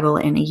the Bible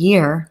in a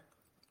year.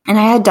 And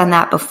I had done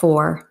that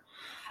before.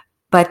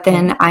 But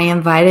then I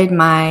invited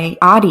my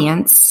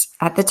audience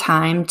at the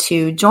time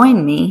to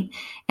join me,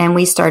 and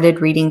we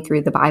started reading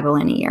through the Bible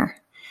in a year.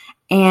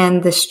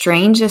 And the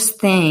strangest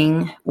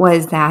thing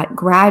was that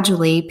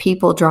gradually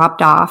people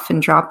dropped off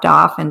and dropped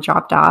off and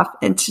dropped off,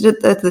 and to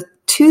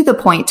the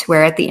point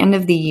where at the end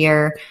of the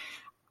year,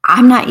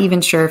 I'm not even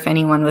sure if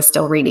anyone was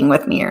still reading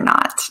with me or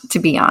not, to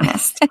be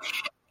honest.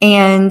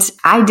 And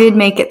I did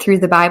make it through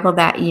the Bible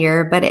that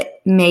year, but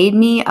it made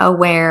me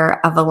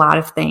aware of a lot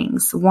of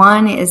things.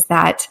 One is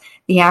that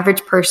the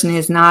average person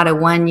is not a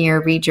 1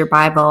 year read your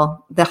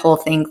Bible the whole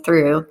thing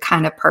through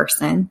kind of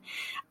person.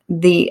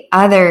 The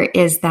other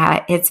is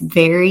that it's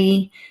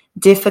very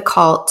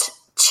difficult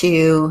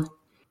to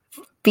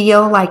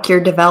feel like you're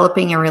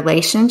developing a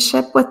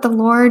relationship with the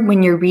Lord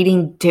when you're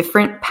reading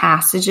different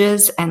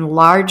passages and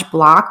large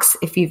blocks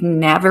if you've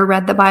never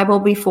read the Bible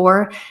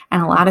before,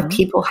 and a lot of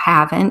people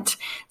haven't.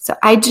 So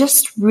I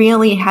just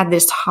really had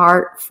this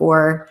heart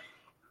for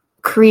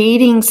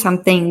creating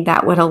something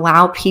that would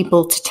allow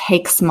people to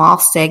take small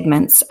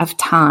segments of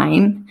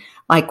time,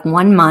 like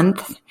 1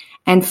 month,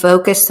 and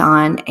focus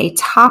on a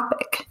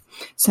topic.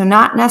 So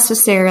not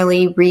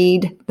necessarily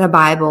read the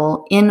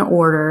Bible in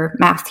order,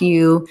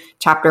 Matthew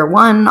chapter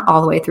 1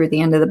 all the way through the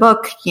end of the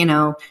book,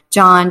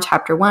 John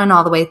chapter 1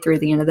 all the way through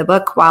the end of the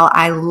book. While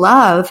I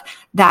love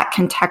that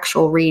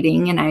contextual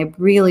reading, and I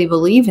really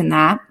believe in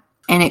that,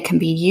 and it can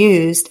be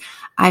used,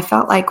 I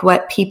felt like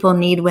what people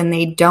need when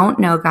they don't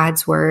know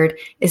God's word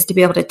is to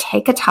be able to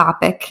take a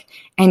topic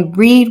and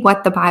read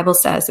what the Bible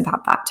says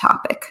about that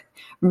topic.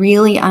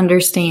 Really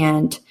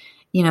understand,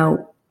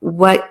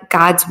 what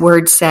God's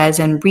word says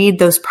and read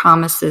those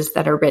promises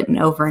that are written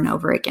over and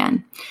over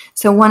again.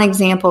 So one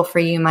example for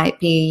you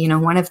might be,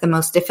 one of the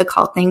most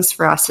difficult things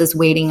for us is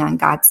waiting on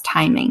God's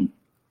timing.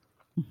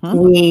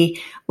 Mm-hmm.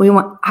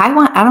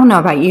 I don't know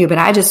about you, but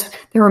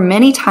there were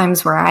many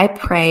times where I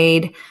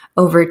prayed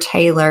over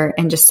Taylor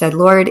and just said,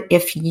 Lord,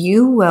 if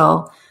you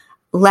will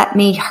let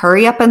me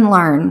hurry up and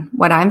learn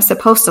what I'm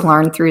supposed to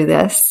learn through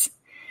this,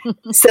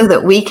 so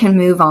that we can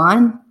move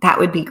on, that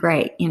would be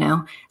great,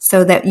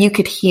 so that you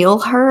could heal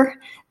her.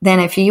 Then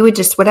if you would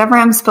just, whatever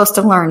I'm supposed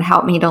to learn,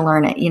 help me to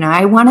learn it.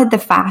 I wanted the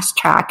fast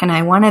track, and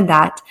I wanted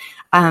that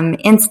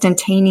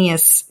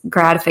instantaneous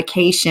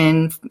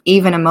gratification,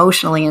 even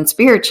emotionally and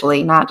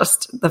spiritually, not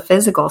just the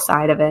physical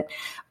side of it.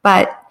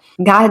 But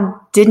God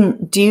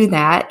didn't do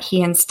that.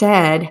 He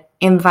instead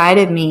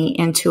invited me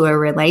into a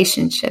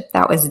relationship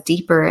that was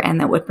deeper and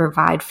that would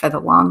provide for the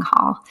long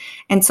haul.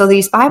 And so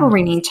these Bible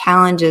reading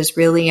challenges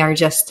really are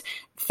just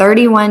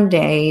 31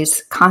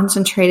 days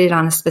concentrated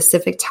on a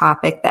specific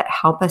topic that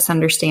help us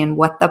understand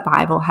what the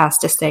Bible has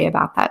to say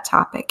about that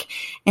topic.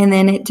 And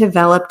then it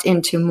developed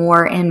into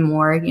more and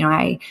more.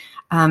 I,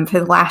 for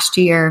the last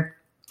year,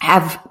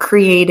 have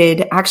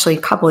created, actually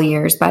a couple of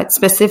years, but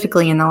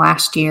specifically in the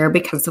last year,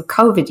 because of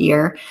COVID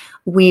year,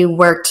 we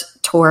worked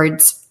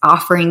towards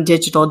offering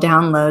digital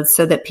downloads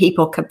so that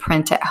people could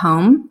print at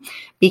home,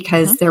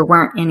 because there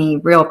weren't any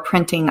real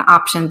printing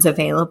options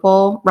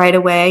available right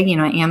away.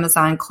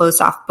 Amazon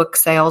closed off book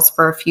sales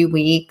for a few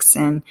weeks,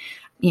 and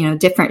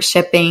different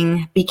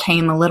shipping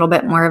became a little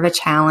bit more of a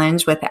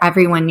challenge, with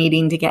everyone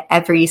needing to get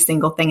every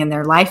single thing in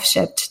their life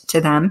shipped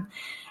to them.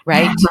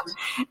 Right.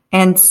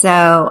 And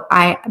so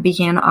I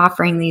began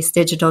offering these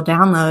digital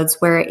downloads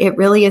where it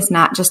really is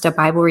not just a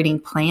Bible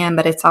reading plan,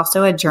 but it's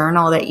also a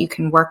journal that you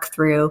can work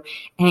through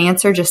and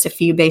answer just a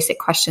few basic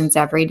questions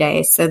every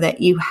day, so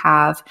that you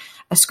have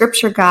a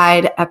scripture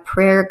guide, a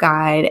prayer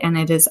guide, and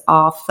it is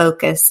all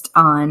focused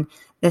on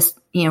this,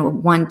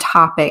 one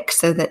topic,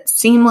 so that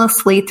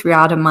seamlessly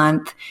throughout a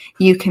month,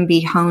 you can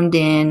be honed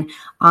in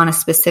on a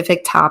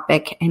specific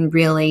topic and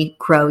really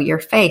grow your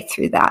faith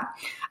through that.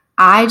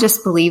 I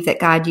just believe that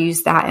God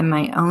used that in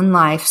my own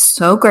life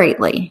so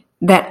greatly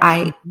that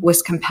I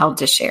was compelled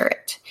to share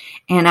it.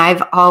 And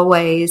I've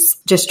always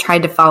just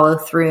tried to follow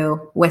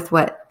through with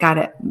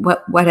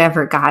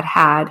whatever God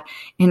had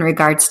in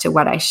regards to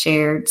what I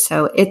shared.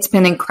 So it's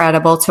been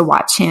incredible to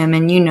watch him.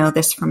 And you know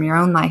this from your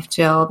own life,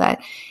 Jill,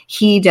 that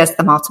he does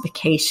the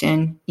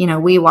multiplication.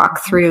 We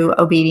walk through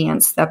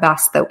obedience the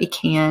best that we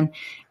can,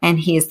 and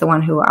he is the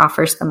one who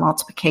offers the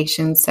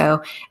multiplication.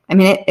 So,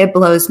 it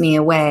blows me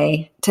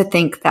away to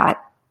think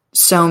that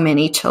so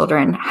many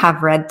children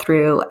have read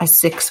through a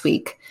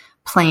 6-week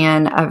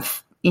plan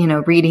of,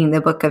 reading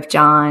the book of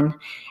John.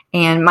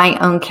 And my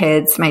own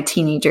kids, my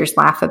teenagers,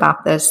 laugh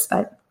about this,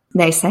 but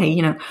they say,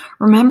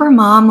 remember,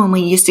 Mom, when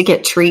we used to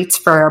get treats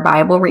for our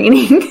Bible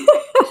reading?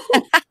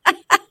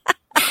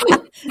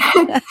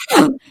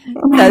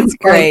 That's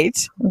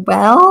great.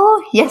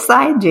 Well, yes,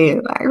 I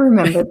do. I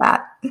remember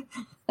that.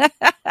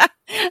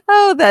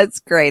 Oh,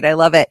 that's great. I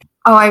love it.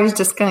 Oh, I was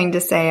just going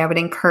to say, I would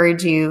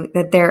encourage you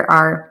that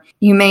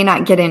you may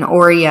not get an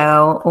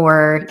Oreo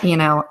or,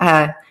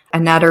 a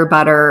Nutter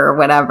Butter or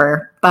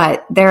whatever,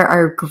 but there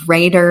are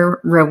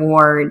greater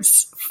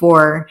rewards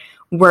for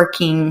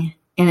working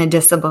in a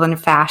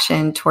disciplined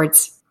fashion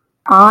towards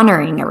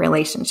honoring a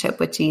relationship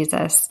with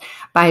Jesus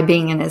by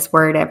being in his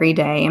word every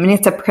day.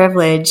 It's a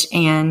privilege,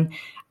 and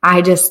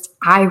I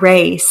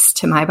race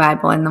to my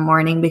Bible in the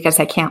morning because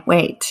I can't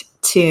wait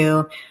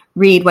to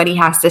read what he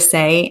has to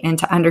say and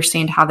to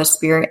understand how the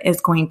Spirit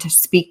is going to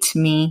speak to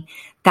me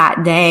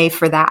that day,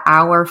 for that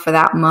hour, for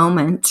that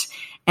moment.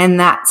 And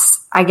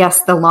that's, I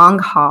guess, the long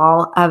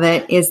haul of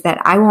it, is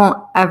that I won't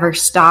ever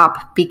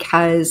stop,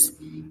 because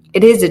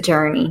it is a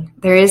journey.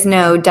 There is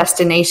no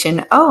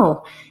destination.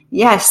 Oh,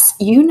 yes,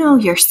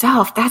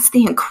 yourself. That's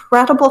the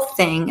incredible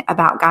thing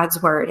about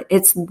God's word.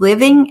 It's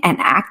living and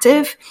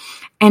active,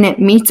 and it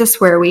meets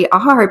us where we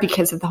are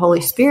because of the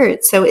Holy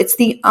Spirit. So it's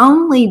the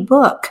only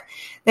book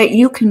that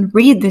you can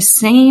read the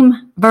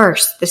same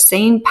verse, the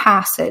same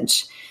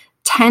passage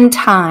 10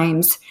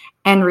 times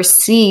and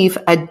receive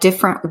a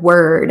different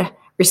word,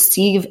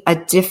 receive a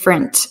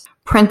different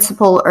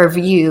principle or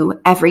view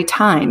every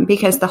time,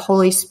 because the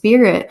Holy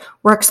Spirit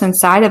works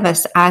inside of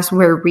us as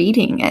we're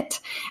reading it.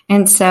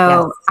 And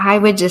so I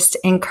would just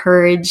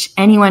encourage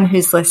anyone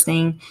who's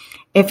listening,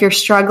 if you're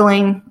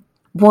struggling,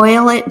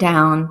 boil it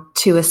down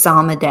to a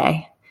psalm a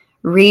day.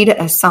 Read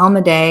a psalm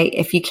a day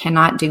if you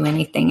cannot do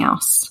anything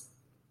else.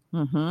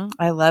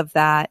 I love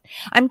that.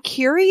 I'm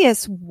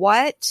curious,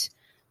 what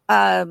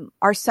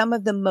are some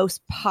of the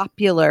most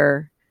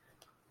popular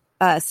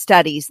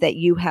studies that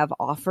you have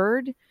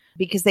offered?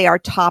 Because they are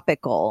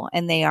topical,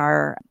 and they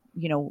are,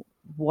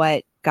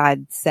 what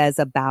God says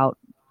about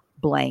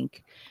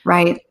blank.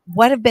 Right.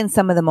 What have been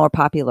some of the more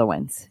popular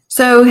ones?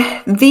 So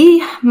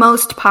the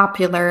most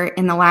popular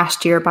in the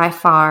last year by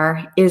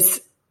far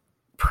is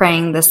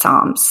praying the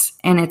Psalms,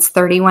 and it's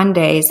 31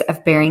 days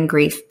of bearing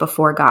grief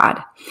before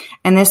God.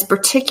 And this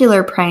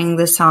particular praying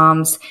the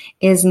Psalms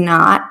is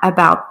not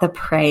about the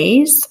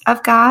praise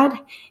of God.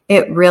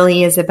 It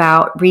really is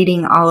about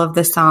reading all of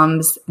the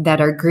Psalms that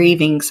are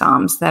grieving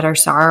Psalms, that are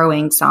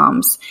sorrowing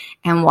Psalms,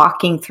 and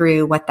walking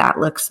through what that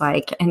looks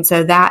like. And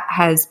so that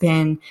has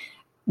been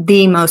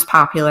the most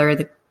popular,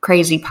 the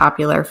crazy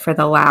popular for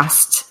the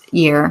last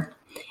year.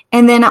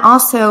 And then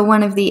also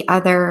one of the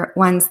other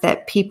ones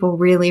that people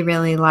really,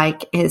 really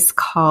like is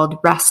called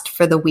Rest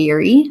for the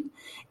Weary.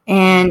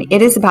 And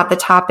it is about the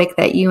topic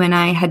that you and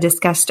I had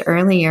discussed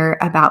earlier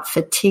about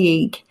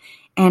fatigue,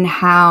 and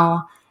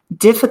how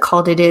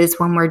difficult it is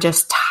when we're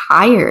just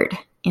tired.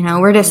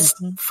 We're just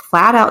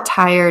flat out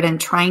tired and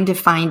trying to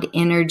find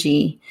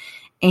energy.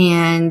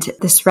 And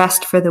this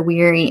Rest for the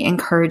Weary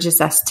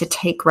encourages us to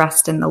take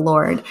rest in the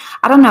Lord.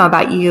 I don't know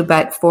about you,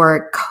 but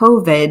for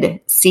COVID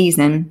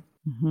season,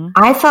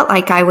 I felt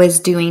like I was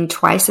doing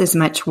twice as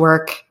much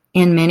work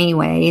in many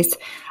ways.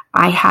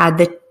 I had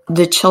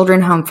the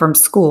children home from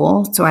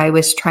school, so I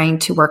was trying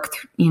to work,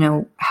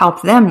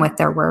 help them with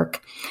their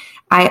work.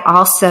 I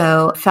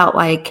also felt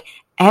like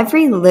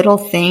every little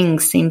thing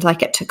seemed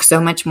like it took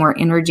so much more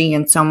energy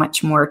and so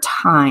much more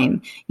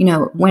time.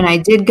 When I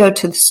did go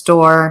to the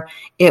store,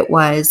 it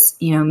was,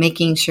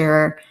 making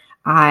sure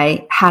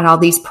I had all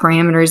these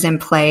parameters in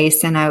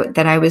place and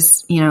that I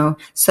was,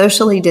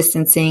 socially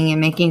distancing and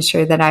making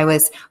sure that I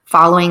was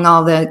following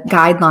all the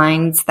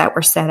guidelines that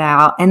were set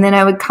out. And then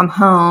I would come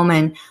home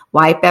and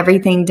wipe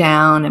everything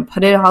down and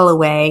put it all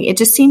away. It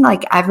just seemed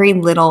like every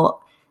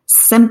little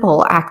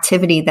simple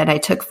activity that I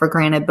took for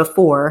granted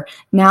before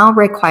now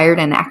required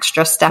an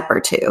extra step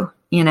or two,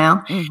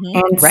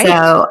 And right.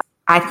 So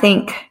I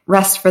think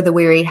Rest for the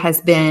Weary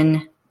has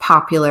been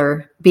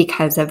popular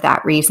because of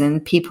that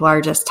reason. People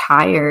are just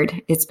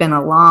tired. It's been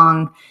a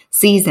long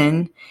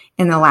season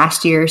in the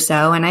last year or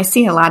so, and I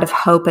see a lot of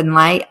hope and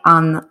light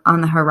on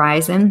the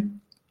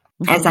horizon,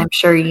 as I'm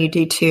sure you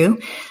do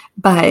too.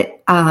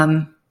 But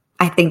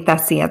I think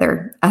that's the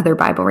other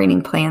Bible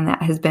reading plan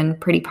that has been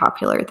pretty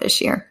popular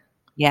this year.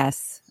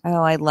 Yes.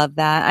 Oh, I love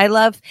that. I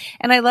love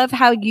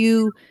how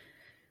you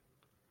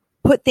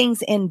put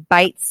things in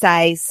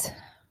bite-size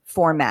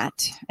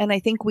format. And I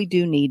think we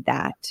do need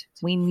that.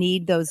 We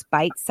need those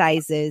bite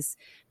sizes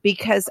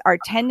because our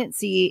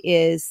tendency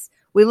is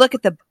we look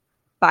at the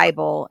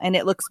Bible and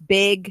it looks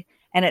big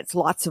and it's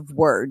lots of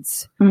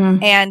words.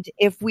 Mm-hmm. And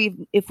if we,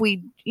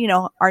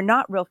 are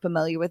not real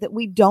familiar with it,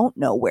 we don't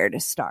know where to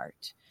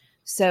start.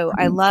 So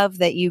I love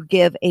that you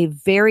give a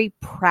very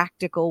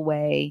practical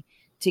way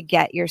to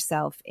get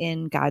yourself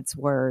in God's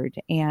word.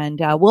 And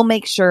we'll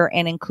make sure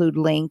and include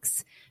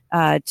links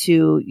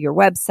to your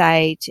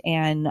website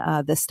and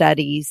the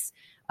studies.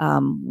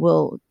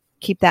 We'll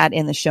keep that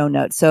in the show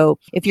notes. So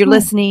if you're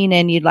listening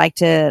and you'd like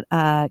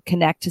to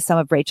connect to some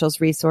of Rachel's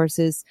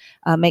resources,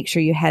 make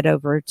sure you head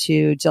over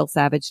to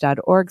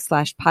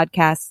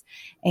jillsavage.org/podcasts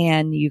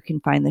and you can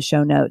find the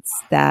show notes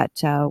that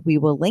we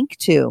will link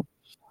to.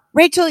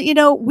 Rachel,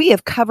 we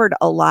have covered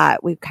a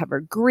lot. We've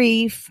covered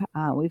grief.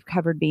 We've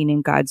covered being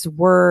in God's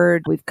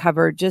word. We've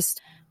covered just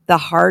the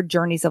hard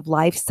journeys of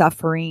life,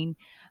 suffering.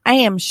 I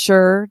am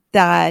sure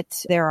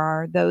that there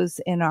are those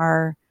in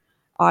our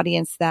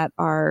audience that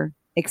are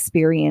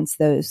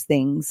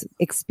experiencing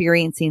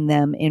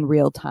them in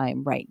real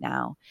time right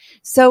now.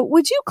 So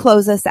would you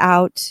close us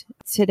out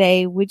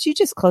today? Would you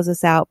just close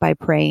us out by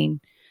praying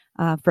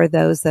for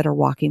those that are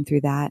walking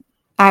through that?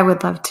 I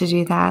would love to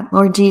do that.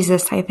 Lord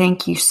Jesus, I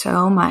thank you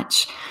so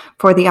much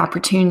for the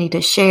opportunity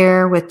to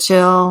share with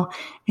Jill.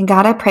 And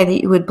God, I pray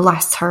that you would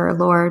bless her,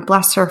 Lord.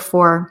 Bless her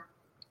for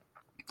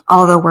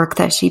all the work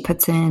that she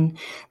puts in,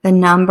 the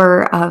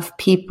number of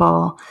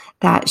people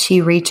that she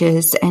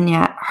reaches, and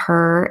yet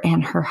her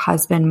and her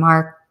husband,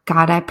 Mark,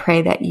 God, I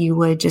pray that you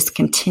would just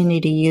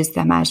continue to use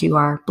them as you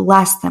are.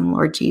 Bless them,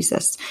 Lord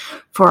Jesus,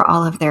 for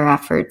all of their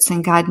efforts.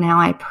 And God, now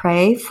I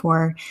pray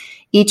for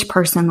each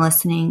person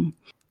listening.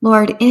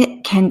 Lord,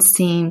 it can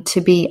seem to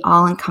be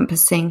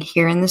all-encompassing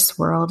here in this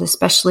world,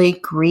 especially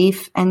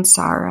grief and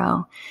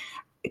sorrow,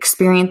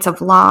 experience of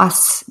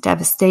loss,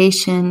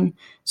 devastation,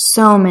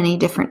 so many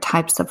different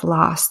types of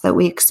loss that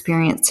we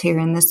experience here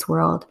in this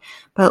world.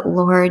 But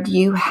Lord,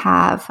 you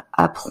have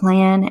a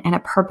plan and a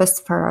purpose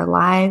for our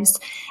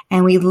lives,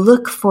 and we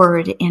look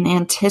forward and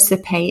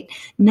anticipate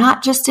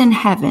not just in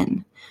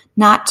heaven,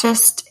 not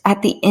just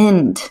at the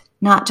end,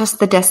 not just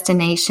the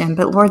destination,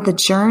 but Lord, the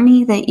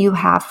journey that you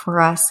have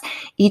for us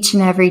each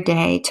and every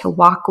day to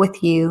walk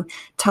with you,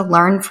 to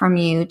learn from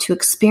you, to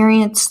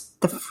experience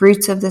the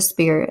fruits of the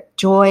Spirit,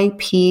 joy,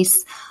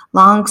 peace,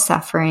 long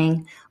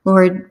suffering.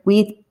 Lord,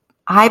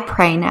 I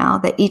pray now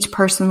that each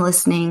person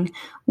listening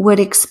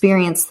would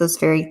experience those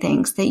very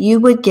things, that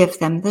you would give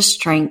them the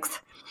strength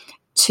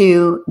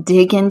to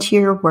dig into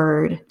your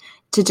word,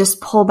 to just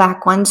pull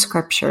back one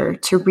scripture,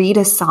 to read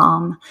a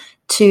psalm,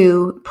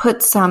 to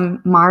put some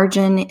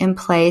margin in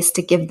place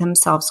to give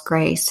themselves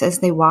grace as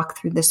they walk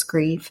through this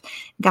grief.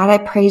 God, I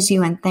praise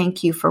you and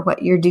thank you for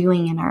what you're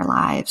doing in our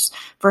lives,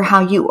 for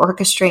how you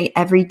orchestrate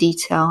every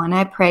detail. And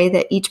I pray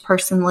that each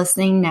person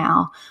listening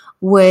now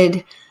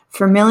would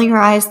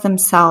familiarize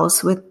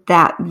themselves with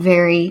that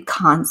very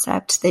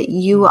concept, that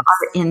you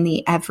are in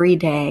the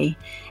everyday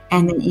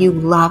and that you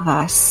love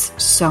us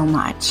so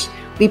much.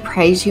 We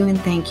praise you and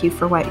thank you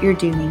for what you're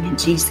doing in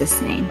Jesus'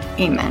 name.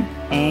 Amen.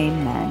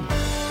 Amen.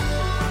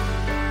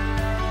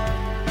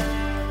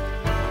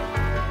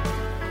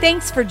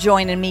 Thanks for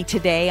joining me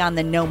today on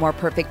the No More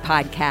Perfect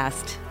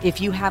podcast. If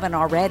you haven't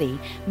already,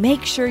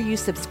 make sure you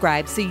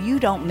subscribe so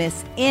you don't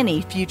miss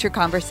any future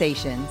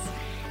conversations.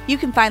 You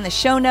can find the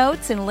show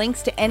notes and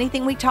links to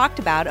anything we talked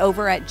about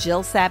over at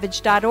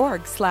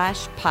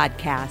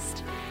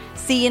jillsavage.org/podcast.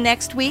 See you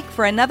next week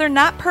for another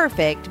not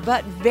perfect,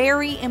 but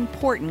very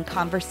important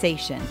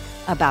conversation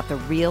about the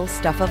real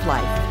stuff of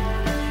life.